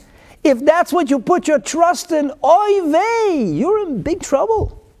friends, if that's what you put your trust in, oy vey, you're in big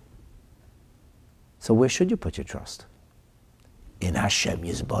trouble. So where should you put your trust? In Hashem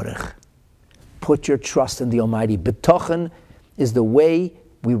Yisborach. Put your trust in the Almighty. Bitachon is the way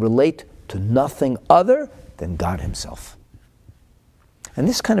we relate to nothing other than God Himself. And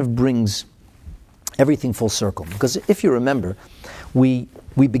this kind of brings everything full circle. Because if you remember, we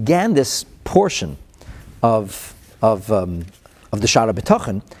began this portion of the Sha'ar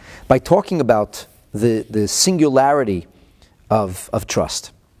HaBitachon by talking about the singularity of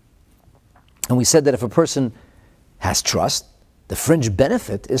trust. And we said that if a person has trust, the fringe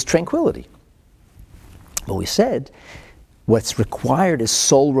benefit is tranquility. But we said what's required is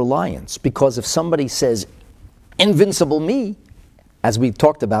soul reliance, because if somebody says, invincible me, as we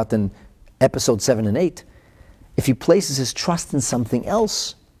talked about in episode 7 and 8, if he places his trust in something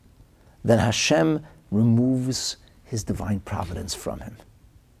else, then Hashem removes His divine providence from him.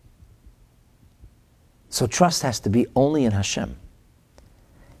 So trust has to be only in Hashem.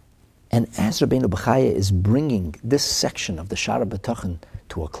 And as Rabbeinu Bechaya is bringing this section of the Sha'ar HaBitachon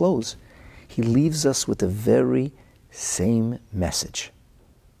to a close, he leaves us with the very same message.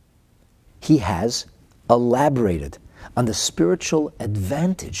 He has elaborated on the spiritual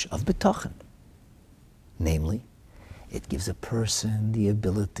advantage of Bitachon. Namely, it gives a person the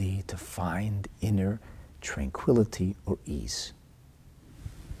ability to find inner tranquility or ease.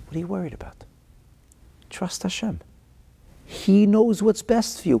 What are you worried about? Trust Hashem. He knows what's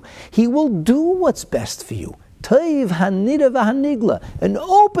best for you. He will do what's best for you. Toiv hanida v'hanigla, an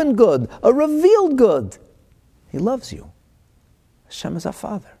open good, a revealed good. He loves you. Hashem is our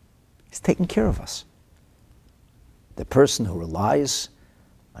Father. He's taking care of us. The person who relies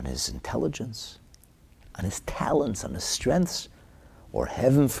on his intelligence, on his talents, on his strengths, or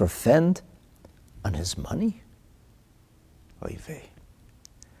heaven forfend, on his money, oy vey.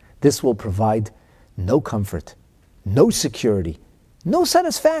 This will provide no comfort, no security, no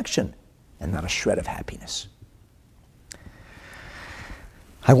satisfaction, and not a shred of happiness.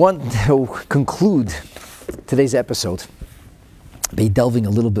 I want to conclude today's episode by delving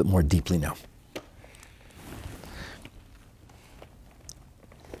a little bit more deeply now.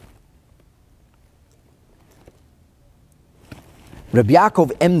 Rabbi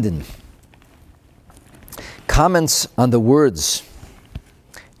Yaakov Emden comments on the words,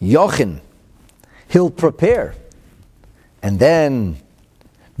 Yochin, he'll prepare, and then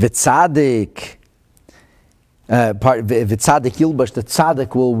Vitzadik Yilbash, the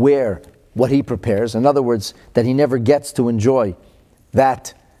Tzaddik will wear what he prepares. In other words, that he never gets to enjoy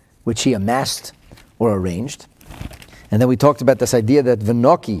that which he amassed or arranged. And then we talked about this idea that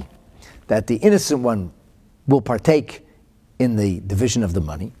V'noki, that the innocent one will partake in the division of the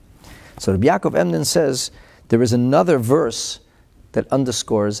money. So Rabbi Yaakov Emden says there is another verse that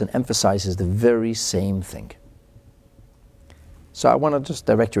underscores and emphasizes the very same thing. So I want to just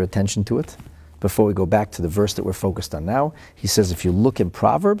direct your attention to it before we go back to the verse that we're focused on now. He says, if you look in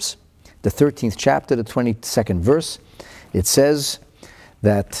Proverbs, the 13th chapter, the 22nd verse, it says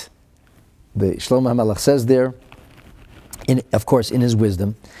that the Shlomo HaMelech says there, of course in his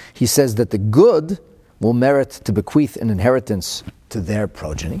wisdom, he says that the good will merit to bequeath an inheritance to their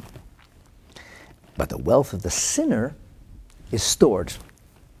progeny, but the wealth of the sinner is stored.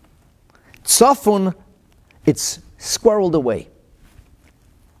 Tzafun, it's squirreled away.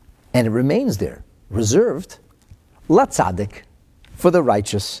 And it remains there, reserved, latzadik, for the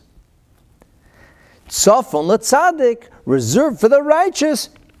righteous. Tzafun latzadik, reserved for the righteous,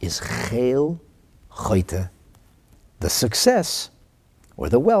 is 𝐾𝐀, the success or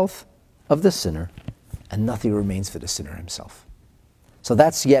the wealth of the sinner, and nothing remains for the sinner himself. So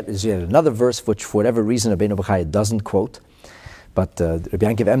that's yet another verse which, for whatever reason, Rabbeinu Bechaya doesn't quote, but Rabbi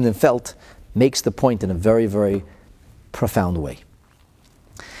Yaakov Emden Felt makes the point in a very, very profound way.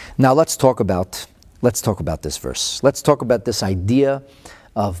 Now let's talk about this verse. Let's talk about this idea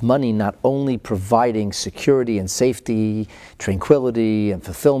of money not only providing security and safety, tranquility and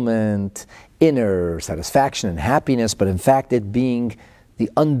fulfillment, inner satisfaction and happiness, but in fact it being the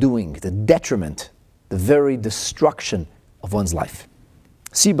undoing, the detriment, the very destruction of one's life.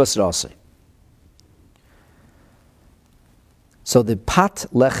 Sibas Rase. So the Pat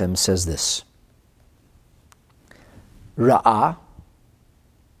Lechem says this. Ra'ah,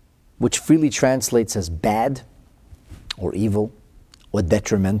 which freely translates as bad, or evil or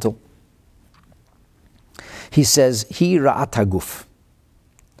detrimental. He says, Hi ra'at haguf.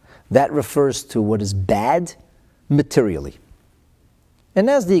 That refers to what is bad materially. And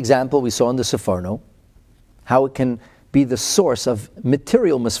as the example we saw in the Sefarno, how it can be the source of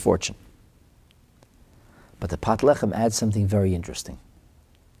material misfortune. But the Pat Lechem adds something very interesting.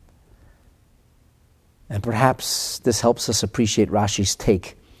 And perhaps this helps us appreciate Rashi's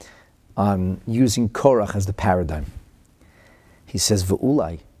take on using Korach as the paradigm. He says,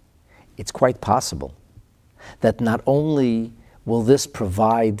 Ve'ulai, it's quite possible that not only will this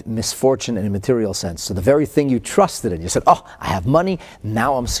provide misfortune in a material sense, so the very thing you trusted in, you said, oh, I have money,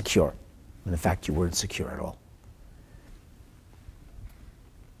 now I'm secure. And in fact, you weren't secure at all.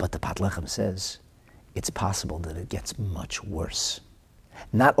 But the Pat Lechem says, it's possible that it gets much worse.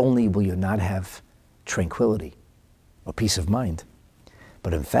 Not only will you not have tranquility or peace of mind,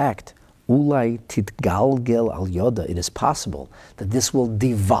 but in fact, ulai titgalgel al yoda, it is possible that this will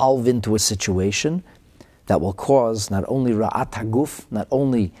devolve into a situation that will cause not only ra'at haguf, not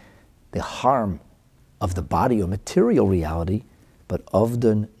only the harm of the body or material reality, but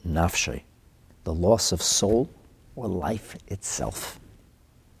avdan nafshay, the loss of soul or life itself.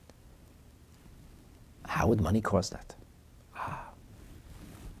 How would money cause that?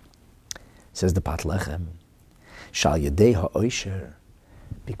 Says the Pat Lechem, Shal Yadei ha'oisher,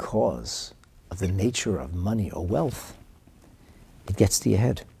 because of the nature of money or wealth, it gets to your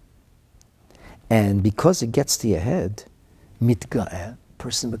head. And because it gets to your head, mitga'eh,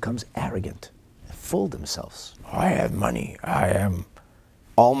 person becomes arrogant and full of themselves. I have money, I am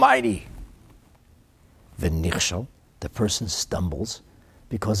almighty. V'nichshal, the person stumbles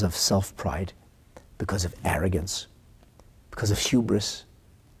because of self-pride, because of arrogance, because of hubris.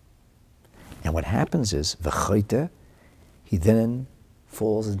 And what happens is, 𝙒𝙧𝙑𝙃, he then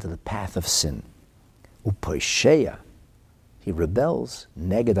falls into the path of sin. 𝑢'poisheya, he rebels,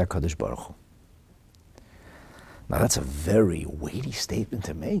 neged HaKadosh Baruch Hu. Now that's a very weighty statement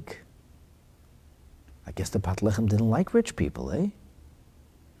to make. I guess the Pat Lechem didn't like rich people, eh?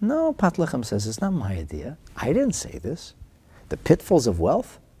 No, Pat Lechem says, it's not my idea. I didn't say this. The pitfalls of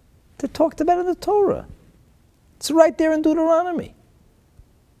wealth, they're talked about in the Torah. It's right there in Deuteronomy.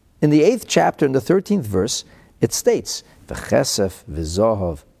 In the 8th chapter, in the 13th verse, it states, V'chesef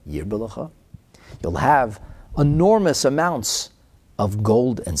v'zohav yirbelecha. You'll have enormous amounts of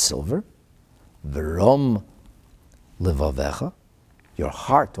gold and silver. V'rom levavecha. Your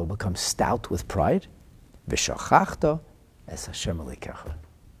heart will become stout with pride. V'shachachta es Hashem Elokecha.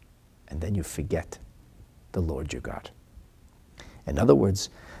 And then you forget the Lord your God. In other words,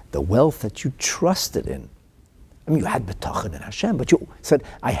 the wealth that you trusted in. I mean, you had Bitachon in Hashem, but you said,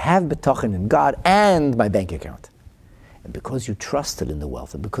 I have Bitachon in God and my bank account. And because you trusted in the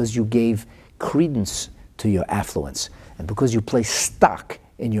wealth, and because you gave credence to your affluence, and because you placed stock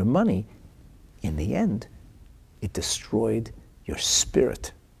in your money, in the end, it destroyed your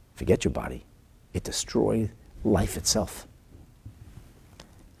spirit. Forget your body. It destroyed life itself.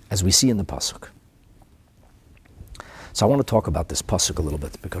 As we see in the Pasuk. So I want to talk about this Pasuk a little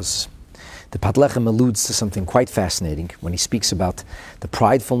bit, because the Pat Lechem alludes to something quite fascinating when he speaks about the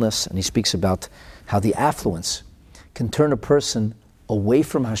pridefulness, and he speaks about how the affluence can turn a person away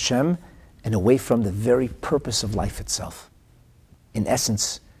from Hashem and away from the very purpose of life itself. In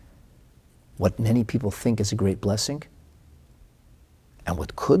essence, what many people think is a great blessing, and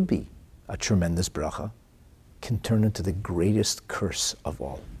what could be a tremendous bracha, can turn into the greatest curse of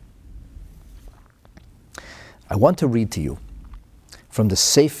all. I want to read to you from the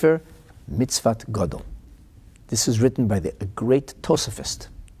Sefer Mitzvat Gadol. This is written by a great Tosafist,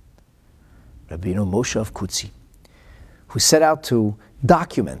 Rabbi Moshe of Kutzi, who set out to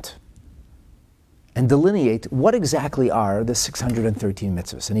document and delineate what exactly are the 613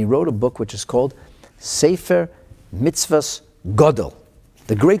 mitzvahs. And he wrote a book which is called Sefer Mitzvahs Gadol,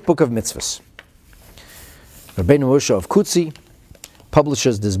 the great book of mitzvahs. Rabbi Moshe of Kutzi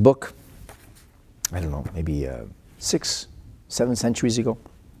publishes this book, I don't know, maybe 6, 7 centuries ago.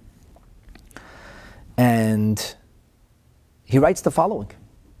 And he writes the following.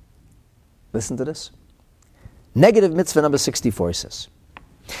 Listen to this. Negative mitzvah number 64, he says,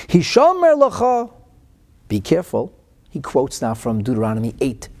 Hishomer lecha, be careful. He quotes now from Deuteronomy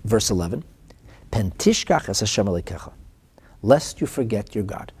 8, verse 11. Pen tishkach es Hashem Elokecha, lest you forget your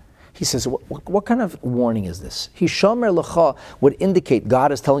God. He says, what kind of warning is this? Hishomer lecha would indicate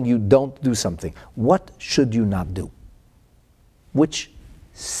God is telling you don't do something. What should you not do? Which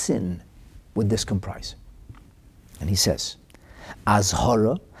sin would this comprise? And he says,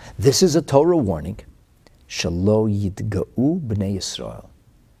 Azhara, this is a Torah warning, Shalo yidga'u b'nei Yisrael,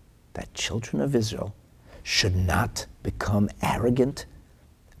 that children of Israel should not become arrogant,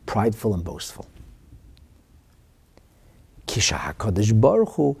 prideful, and boastful.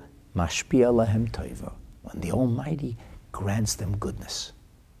 𝐻𝐻𝐷𝐄 mashpia lahem tova, when the Almighty grants them goodness.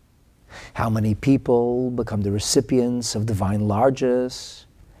 How many people become the recipients of divine largesse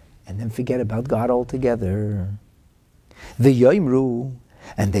and then forget about God altogether? V'yoimru,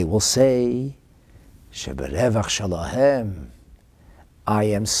 and they will say, sheberevach shalahem, I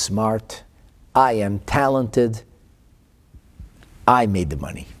am smart, I am talented, I made the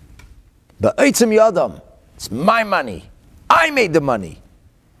money. Ba'otzim yadam, it's my money, I made the money.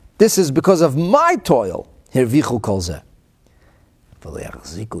 This is because of my toil. Hervichu 𝐾𝐀.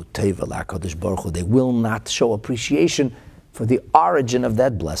 They will not show appreciation for the origin of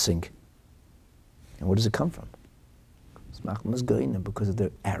that blessing. And where does it come from? Because of their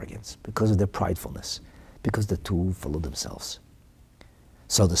arrogance, because of their pridefulness, because they're too full of themselves.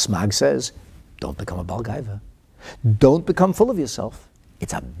 So the Smag says, don't become a Baal Gaiva. Don't become full of yourself.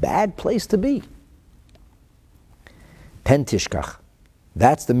 It's a bad place to be. Pen tishkach.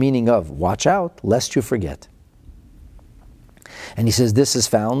 That's the meaning of, watch out, lest you forget. And he says this is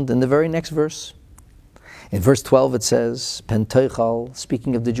found in the very next verse. In verse 12 it says, Pen teichal,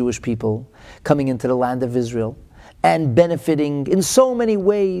 speaking of the Jewish people, coming into the land of Israel, and benefiting in so many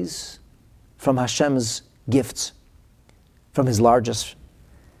ways from Hashem's gifts, from His largest.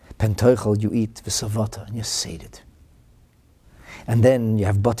 Pen teichal, you eat v'savata, and you're sated. And then you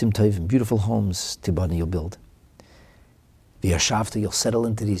have batim tovim, beautiful homes, tibani you'll build. V'yashavta, you'll settle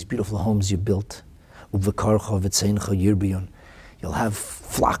into these beautiful homes you built. Uv'karcha v'tzeincha yirbiyon, you'll have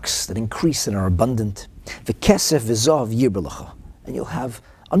flocks that increase and are abundant. V'kesef v'zav yirbelecha, and you'll have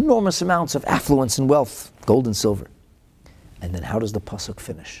enormous amounts of affluence and wealth, gold and silver. And then how does the pasuk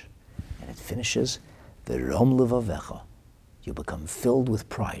finish? And it finishes, v'rom levavecha, you become filled with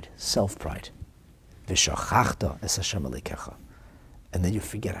pride, self-pride. V'shachachta es Hashem 𝐼𝐻𝐿𝐾𝐃, and then you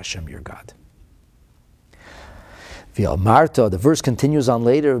forget Hashem, your God. V'almarta, the verse continues on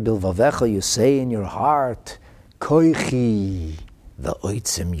later, bilvavecha, you say in your heart, koichi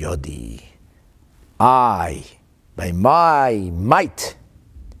v'oitzim yodi, I, by my might,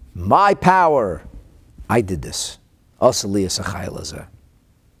 my power, I did this. Asali es 𝐖𝐻𝐿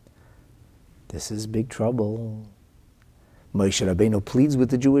This is big trouble. Moshe Rabbeinu pleads with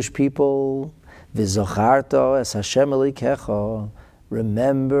the Jewish people, v'zacharta es Hashem 𝐼𝐻𝐿𝐾,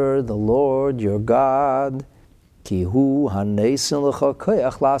 remember the Lord your God, ki hu haneisen lecha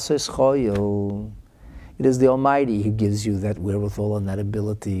koyach lasos choyel. It is the Almighty who gives you that wherewithal and that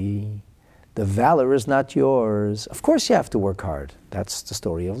ability. The valor is not yours. Of course you have to work hard. That's the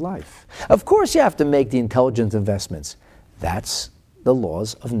story of life. Of course you have to make the intelligent investments. That's the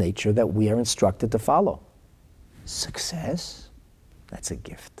laws of nature that we are instructed to follow. Success, that's a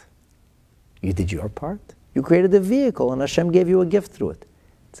gift. You did your part. You created a vehicle and Hashem gave you a gift through it.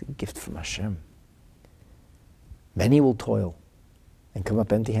 It's a gift from Hashem. Many will toil and come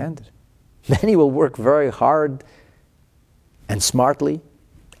up empty-handed. Many will work very hard and smartly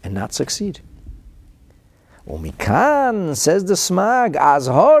and not succeed. Umikan, says the Smag,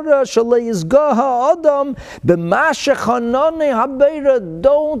 azhara shaleizgaha adam b'mashechanane habeira,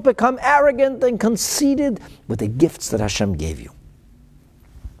 don't become arrogant and conceited with the gifts that Hashem gave you.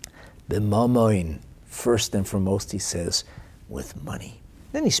 B'mamoin, first and foremost, he says, with money.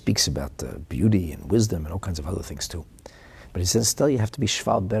 Then he speaks about beauty and wisdom and all kinds of other things too. But he says still you have to be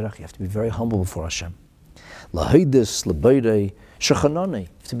shval berach, you have to be very humble before Hashem. Lahaydis, labeirei, shechanane,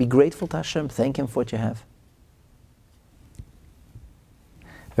 to be grateful to Hashem, thank Him for what you have.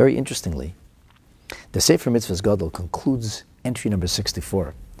 Very interestingly, the Sefer Mitzvahs Gadol concludes entry number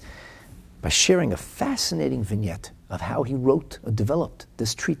 64 by sharing a fascinating vignette of how he wrote or developed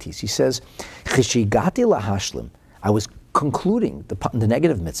this treatise. He says, Chishigati lahashlim, I was concluding the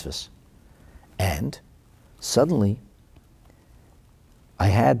negative mitzvahs, and suddenly I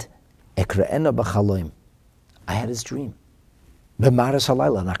had ekra'ena b'chaloim, I had his dream, b'maras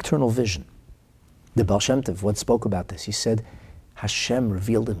halayla, a nocturnal vision. The Baal Shem Tov once spoke about this. He said, Hashem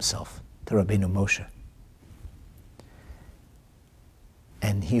revealed Himself to Rabbeinu Moshe.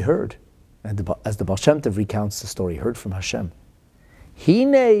 And he heard, and as the Baal Shem Tov recounts the story, he heard from Hashem,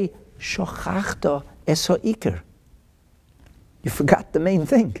 Hine shochachta es ha'ikar. You forgot the main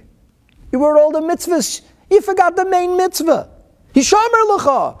thing. You were all the mitzvahs. You forgot the main mitzvah. Hishamer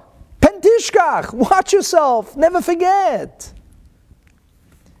lecha, pen tishkach, watch yourself, never forget.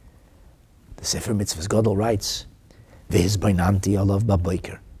 The Sefer Mitzvahs Gadol writes, V'hizbainanti alav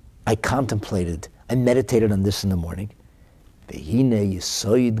b'boker. I contemplated, I meditated on this in the morning. V'hine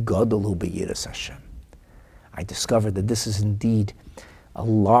yisoid gadol hu b'yiras Hashem. I discovered that this is indeed a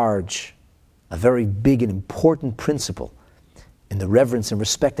large a very big and important principle in the reverence and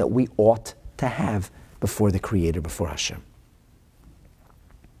respect that we ought to have before the Creator, before Hashem.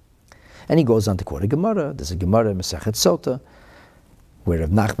 And he goes on to quote a Gemara. There's a Gemara in Masechet Sota, where Rav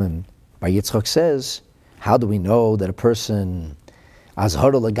Nachman Bar Yitzchak says, how do we know that a person, how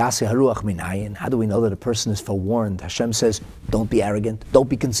do we know that a person is forewarned? Hashem says, don't be arrogant, don't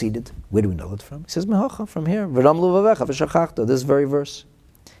be conceited. Where do we know that from? He says, from here. This very verse.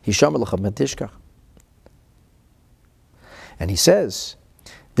 And he says,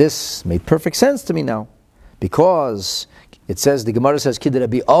 this made perfect sense to me now, because it says, the Gemara says, Kid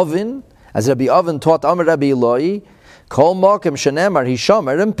Rabbi Oven, as Rabbi Oven taught Amar Rabbi Eloi, Kol Mokem Shenemar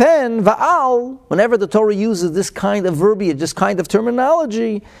Hishomer and Pen Va'al. Whenever the Torah uses this kind of verbiage, this kind of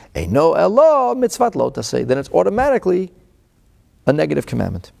terminology, Eino Elo Mitzvat Lo Tasei, then it's automatically a negative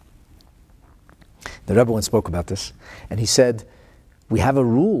commandment. The Rebbe once spoke about this, and he said, we have a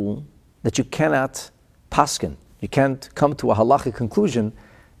rule that you cannot paskin, you can't come to a halachic conclusion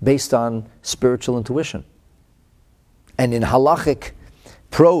based on spiritual intuition. And in halachic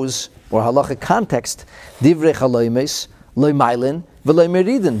prose or halachic context, divrei chaloimes loy mailin v'loy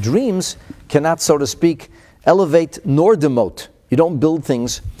meridin. Dreams cannot, so to speak, elevate nor demote. You don't build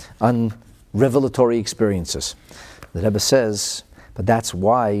things on revelatory experiences. The Rebbe says, but that's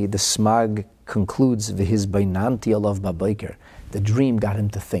why the Smag concludes v'his bainanti alav babayker. The dream got him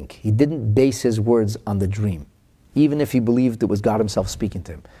to think. He didn't base his words on the dream, even if he believed it was God himself speaking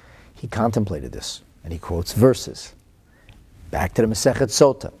to him. He contemplated this, and he quotes verses. Back to the Masechet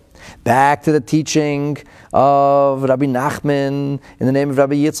Sota. Back to the teaching of Rabbi Nachman in the name of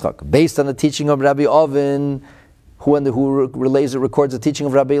Rabbi Yitzchak, based on the teaching of Rabbi Oven, who relays and records the teaching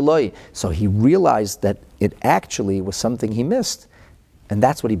of Rabbi Eloi. So he realized that it actually was something he missed, and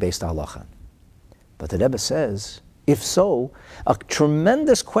that's what he based the halacha on. But the Rebbe says, if so, a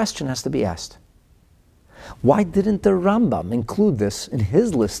tremendous question has to be asked. Why didn't the Rambam include this in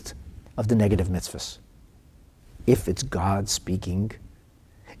his list of the negative mitzvahs? If it's God speaking,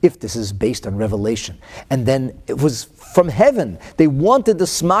 if this is based on revelation, and then it was from heaven, they wanted the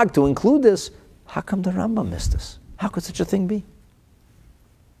Smag to include this, how come the Rambam missed this? How could such a thing be?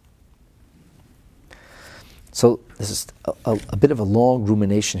 So this is a bit of a long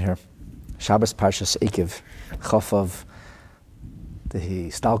rumination here. Shabbos Parshas Eikev, Chofav, the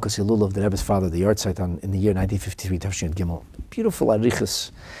Stalkus Hilul of the Rebbe's father, the yahrzeit in the year 1953, Tafshin Gimel. Beautiful arichas,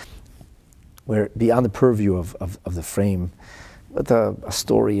 where beyond the purview of the frame, with a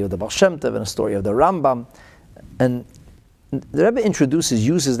story of the Baal Shem Tov and a story of the Rambam. And the Rebbe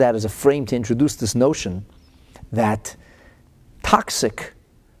uses that as a frame to introduce this notion that toxic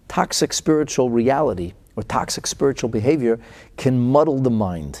spiritual reality or toxic spiritual behavior can muddle the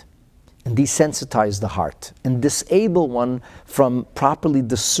mind and desensitize the heart and disable one from properly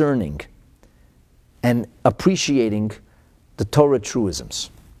discerning and appreciating the Torah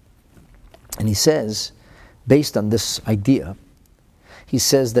truisms. And he says, based on this idea, he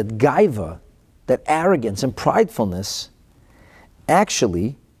says that gaiva, that arrogance and pridefulness,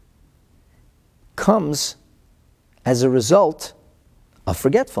 actually comes as a result of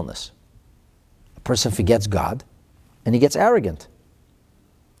forgetfulness. A person forgets God and he gets arrogant.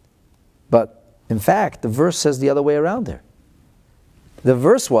 But in fact, the verse says the other way around there. The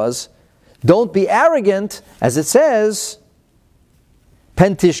verse was, don't be arrogant, as it says,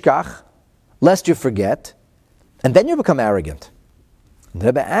 pen tishkach, lest you forget, and then you become arrogant. And the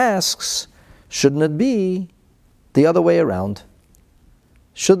Rebbe asks, shouldn't it be the other way around?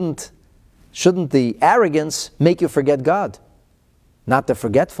 Shouldn't the arrogance make you forget God? Not the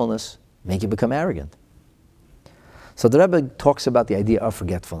forgetfulness make you become arrogant. So the Rebbe talks about the idea of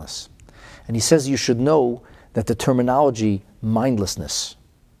forgetfulness. And he says you should know that the terminology mindlessness,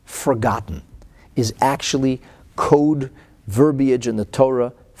 forgotten, is actually code verbiage in the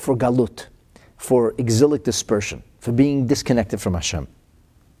Torah for galut, for exilic dispersion, for being disconnected from Hashem.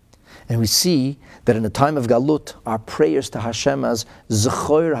 And we see that in the time of galut, our prayers to Hashem as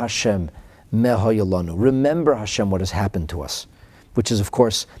Zechor Hashem mehayalanu, remember Hashem what has happened to us, which is of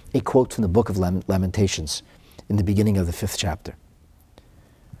course a quote from the book of Lamentations in the beginning of the 5th chapter.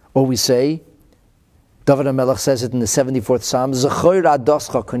 Or we say, David HaMelech says it in the 74th Psalm, Zechor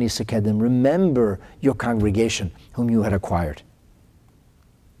adoscha konisekedim, remember your congregation whom you had acquired.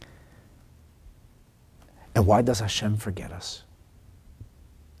 And why does Hashem forget us?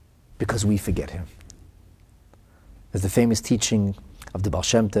 Because we forget Him. There's the famous teaching of the Baal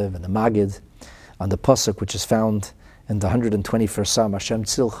Shem Tov and the Magid on the Pasuk, which is found in the 121st Psalm, Hashem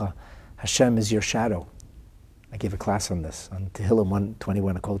Tzilcha, Hashem is your shadow. I gave a class on this, on Tehillim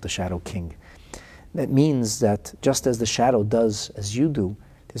 121, I call it the Shadow King. That means that just as the shadow does as you do,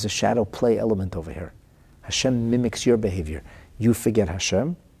 There's a shadow play element over here. Hashem mimics your behavior. You forget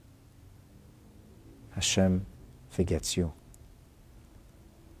Hashem. Hashem forgets you.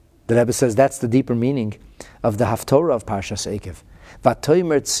 The Rebbe says that's the deeper meaning of the Haftorah of Parshas Eikev.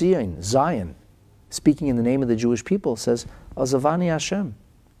 Vatoimer Tzion, Zion, speaking in the name of the Jewish people, says, Azavani Hashem.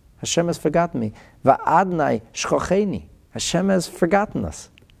 Hashem has forgotten me. Va'adnai shchocheni. Hashem has forgotten us.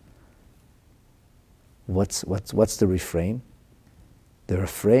 What's the refrain? The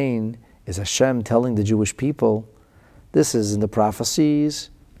refrain is Hashem telling the Jewish people, this is in the prophecies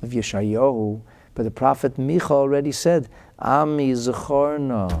of Yeshayahu, but the prophet Micha already said, Ami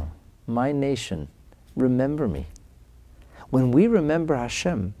Zechorna, my nation, remember me. When we remember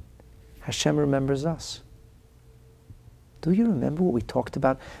Hashem, Hashem remembers us. Do you remember what we talked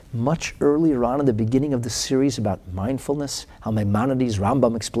about much earlier on in the beginning of the series about mindfulness? How Maimonides,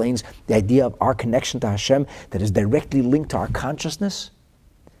 Rambam explains the idea of our connection to Hashem that is directly linked to our consciousness?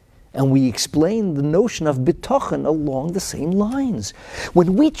 And we explained the notion of Bitachon along the same lines.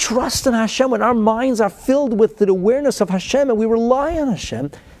 When we trust in Hashem, when our minds are filled with the awareness of Hashem and we rely on Hashem,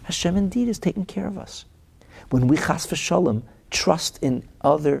 Hashem indeed is taking care of us. When we chas v'shalom trust in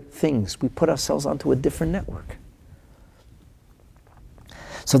other things, we put ourselves onto a different network.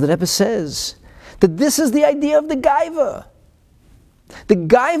 So the Rebbe says that this is the idea of the gaiva. The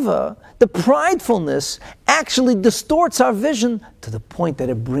gaiva, the pridefulness, actually distorts our vision to the point that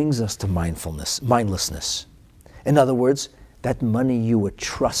it brings us to mindlessness. In other words, that money you were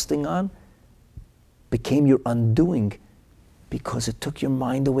trusting on became your undoing because it took your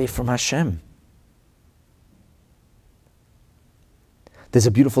mind away from Hashem. There's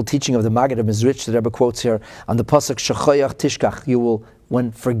a beautiful teaching of the Maggid of Mezritch that Rebbe quotes here on the pasuk Shechoyach Tishkach. You will,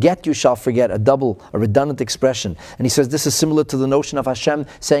 when forget, you shall forget. A redundant expression. And he says this is similar to the notion of Hashem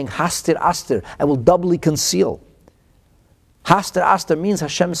saying Hastir Astir, I will doubly conceal. Hastir Astir means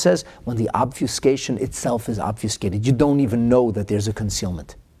Hashem says when the obfuscation itself is obfuscated, you don't even know that there's a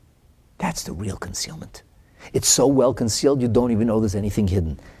concealment. That's the real concealment. It's so well concealed you don't even know there's anything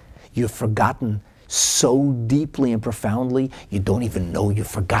hidden. You've forgotten so deeply and profoundly, you don't even know you've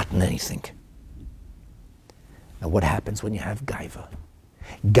forgotten anything. Now what happens when you have gaiva?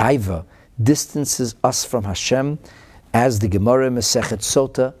 Gaiva distances us from Hashem, as the Gemara Masechet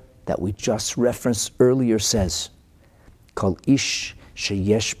Sota that we just referenced earlier says, Kol ish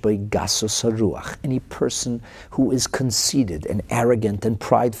sheyesh bei gasos haruach, any person who is conceited and arrogant and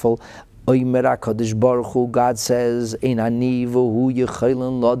prideful, God says, there's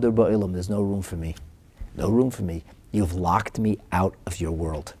no room for me. No room for me. You've locked me out of your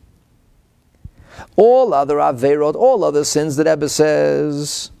world. All other averot, all other sins, the Rebbe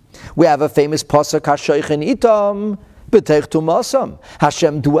says, we have a famous pasuk, HaShoichen itam b'teich tumasam.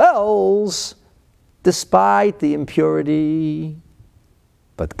 Hashem dwells despite the impurity.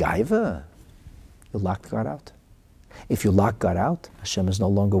 But gaiva, you locked God out. If you lock God out, Hashem is no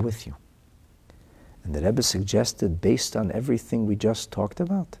longer with you. And the Rebbe suggested, based on everything we just talked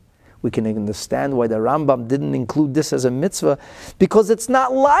about, we can understand why the Rambam didn't include this as a mitzvah, because it's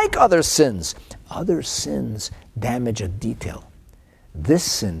not like other sins. Other sins damage a detail. This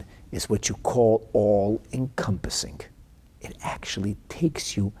sin is what you call all-encompassing. It actually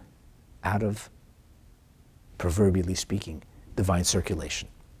takes you out of, proverbially speaking, divine circulation.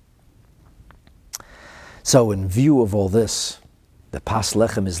 So in view of all this, the Pas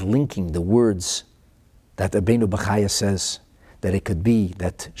Lechem is linking the words that Rabbeinu Bachaya says, that it could be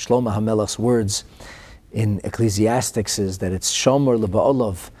that Shlomo HaMelech's words in Ecclesiastics is that it's Shomer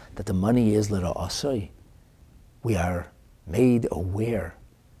L'Ba'olav, that the money is L'Ra'asoi. We are made aware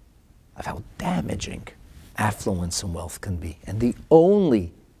of how damaging affluence and wealth can be. And the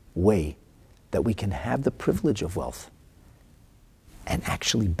only way that we can have the privilege of wealth and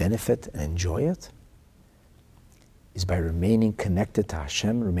actually benefit and enjoy it is by remaining connected to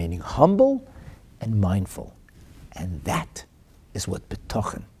Hashem, remaining humble and mindful. And that is what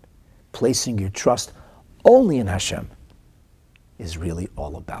Bitachon, placing your trust only in Hashem, is really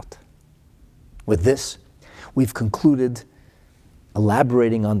all about. With this, we've concluded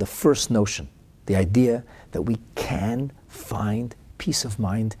elaborating on the first notion, the idea that we can find peace of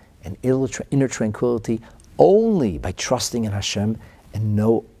mind and inner tranquility only by trusting in Hashem and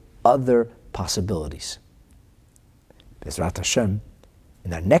no other possibilities. Bezrat Hashem,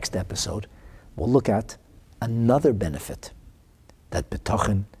 in our next episode, we'll look at another benefit that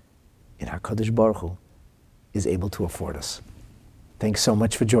Bitachon in HaKadosh Baruch Hu is able to afford us. Thanks so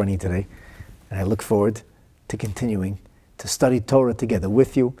much for joining today, and I look forward to continuing to study Torah together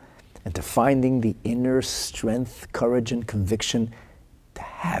with you and to finding the inner strength, courage, and conviction to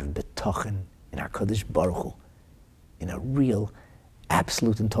have Bitachon in HaKadosh Baruch Hu in a real,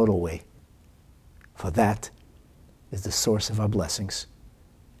 absolute and total way. For that is the source of our blessings.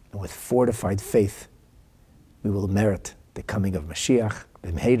 And with fortified faith, we will merit the coming of Mashiach,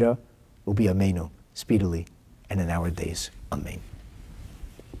 b'mheira, u'biyameinu, speedily, and in our days. Amen.